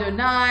atah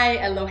Adonai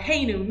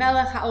Eloheinu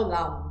melech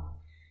haolam,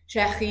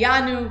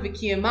 shehechianu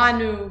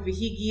v'kiyamanu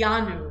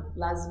v'higianu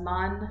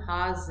lazman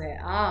hazeh.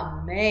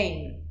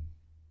 Amen.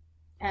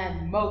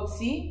 And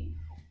motzi,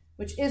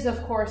 which is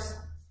of course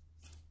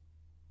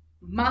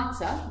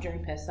matzah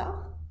during Pesach.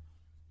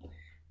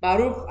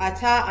 Baruch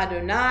atah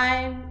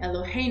Adonai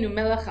Eloheinu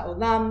melech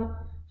haolam,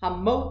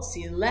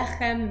 hamotzi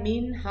lechem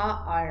min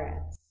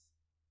haaretz.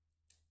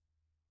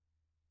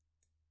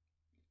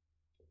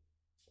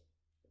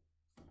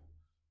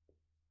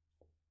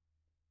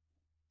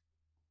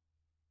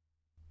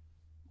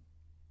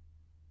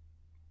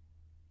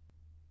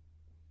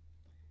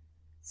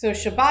 So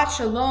Shabbat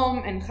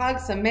Shalom and Chag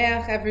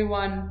Sameach,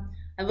 everyone.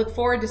 I look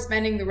forward to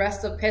spending the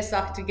rest of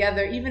Pesach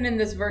together. Even in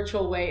this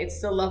virtual way, it's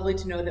still lovely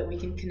to know that we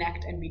can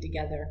connect and be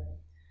together.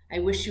 I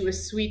wish you a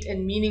sweet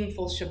and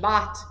meaningful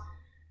Shabbat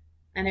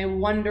and a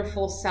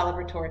wonderful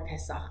celebratory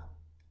Pesach.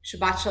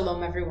 Shabbat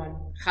Shalom,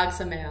 everyone. Chag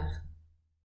Sameach.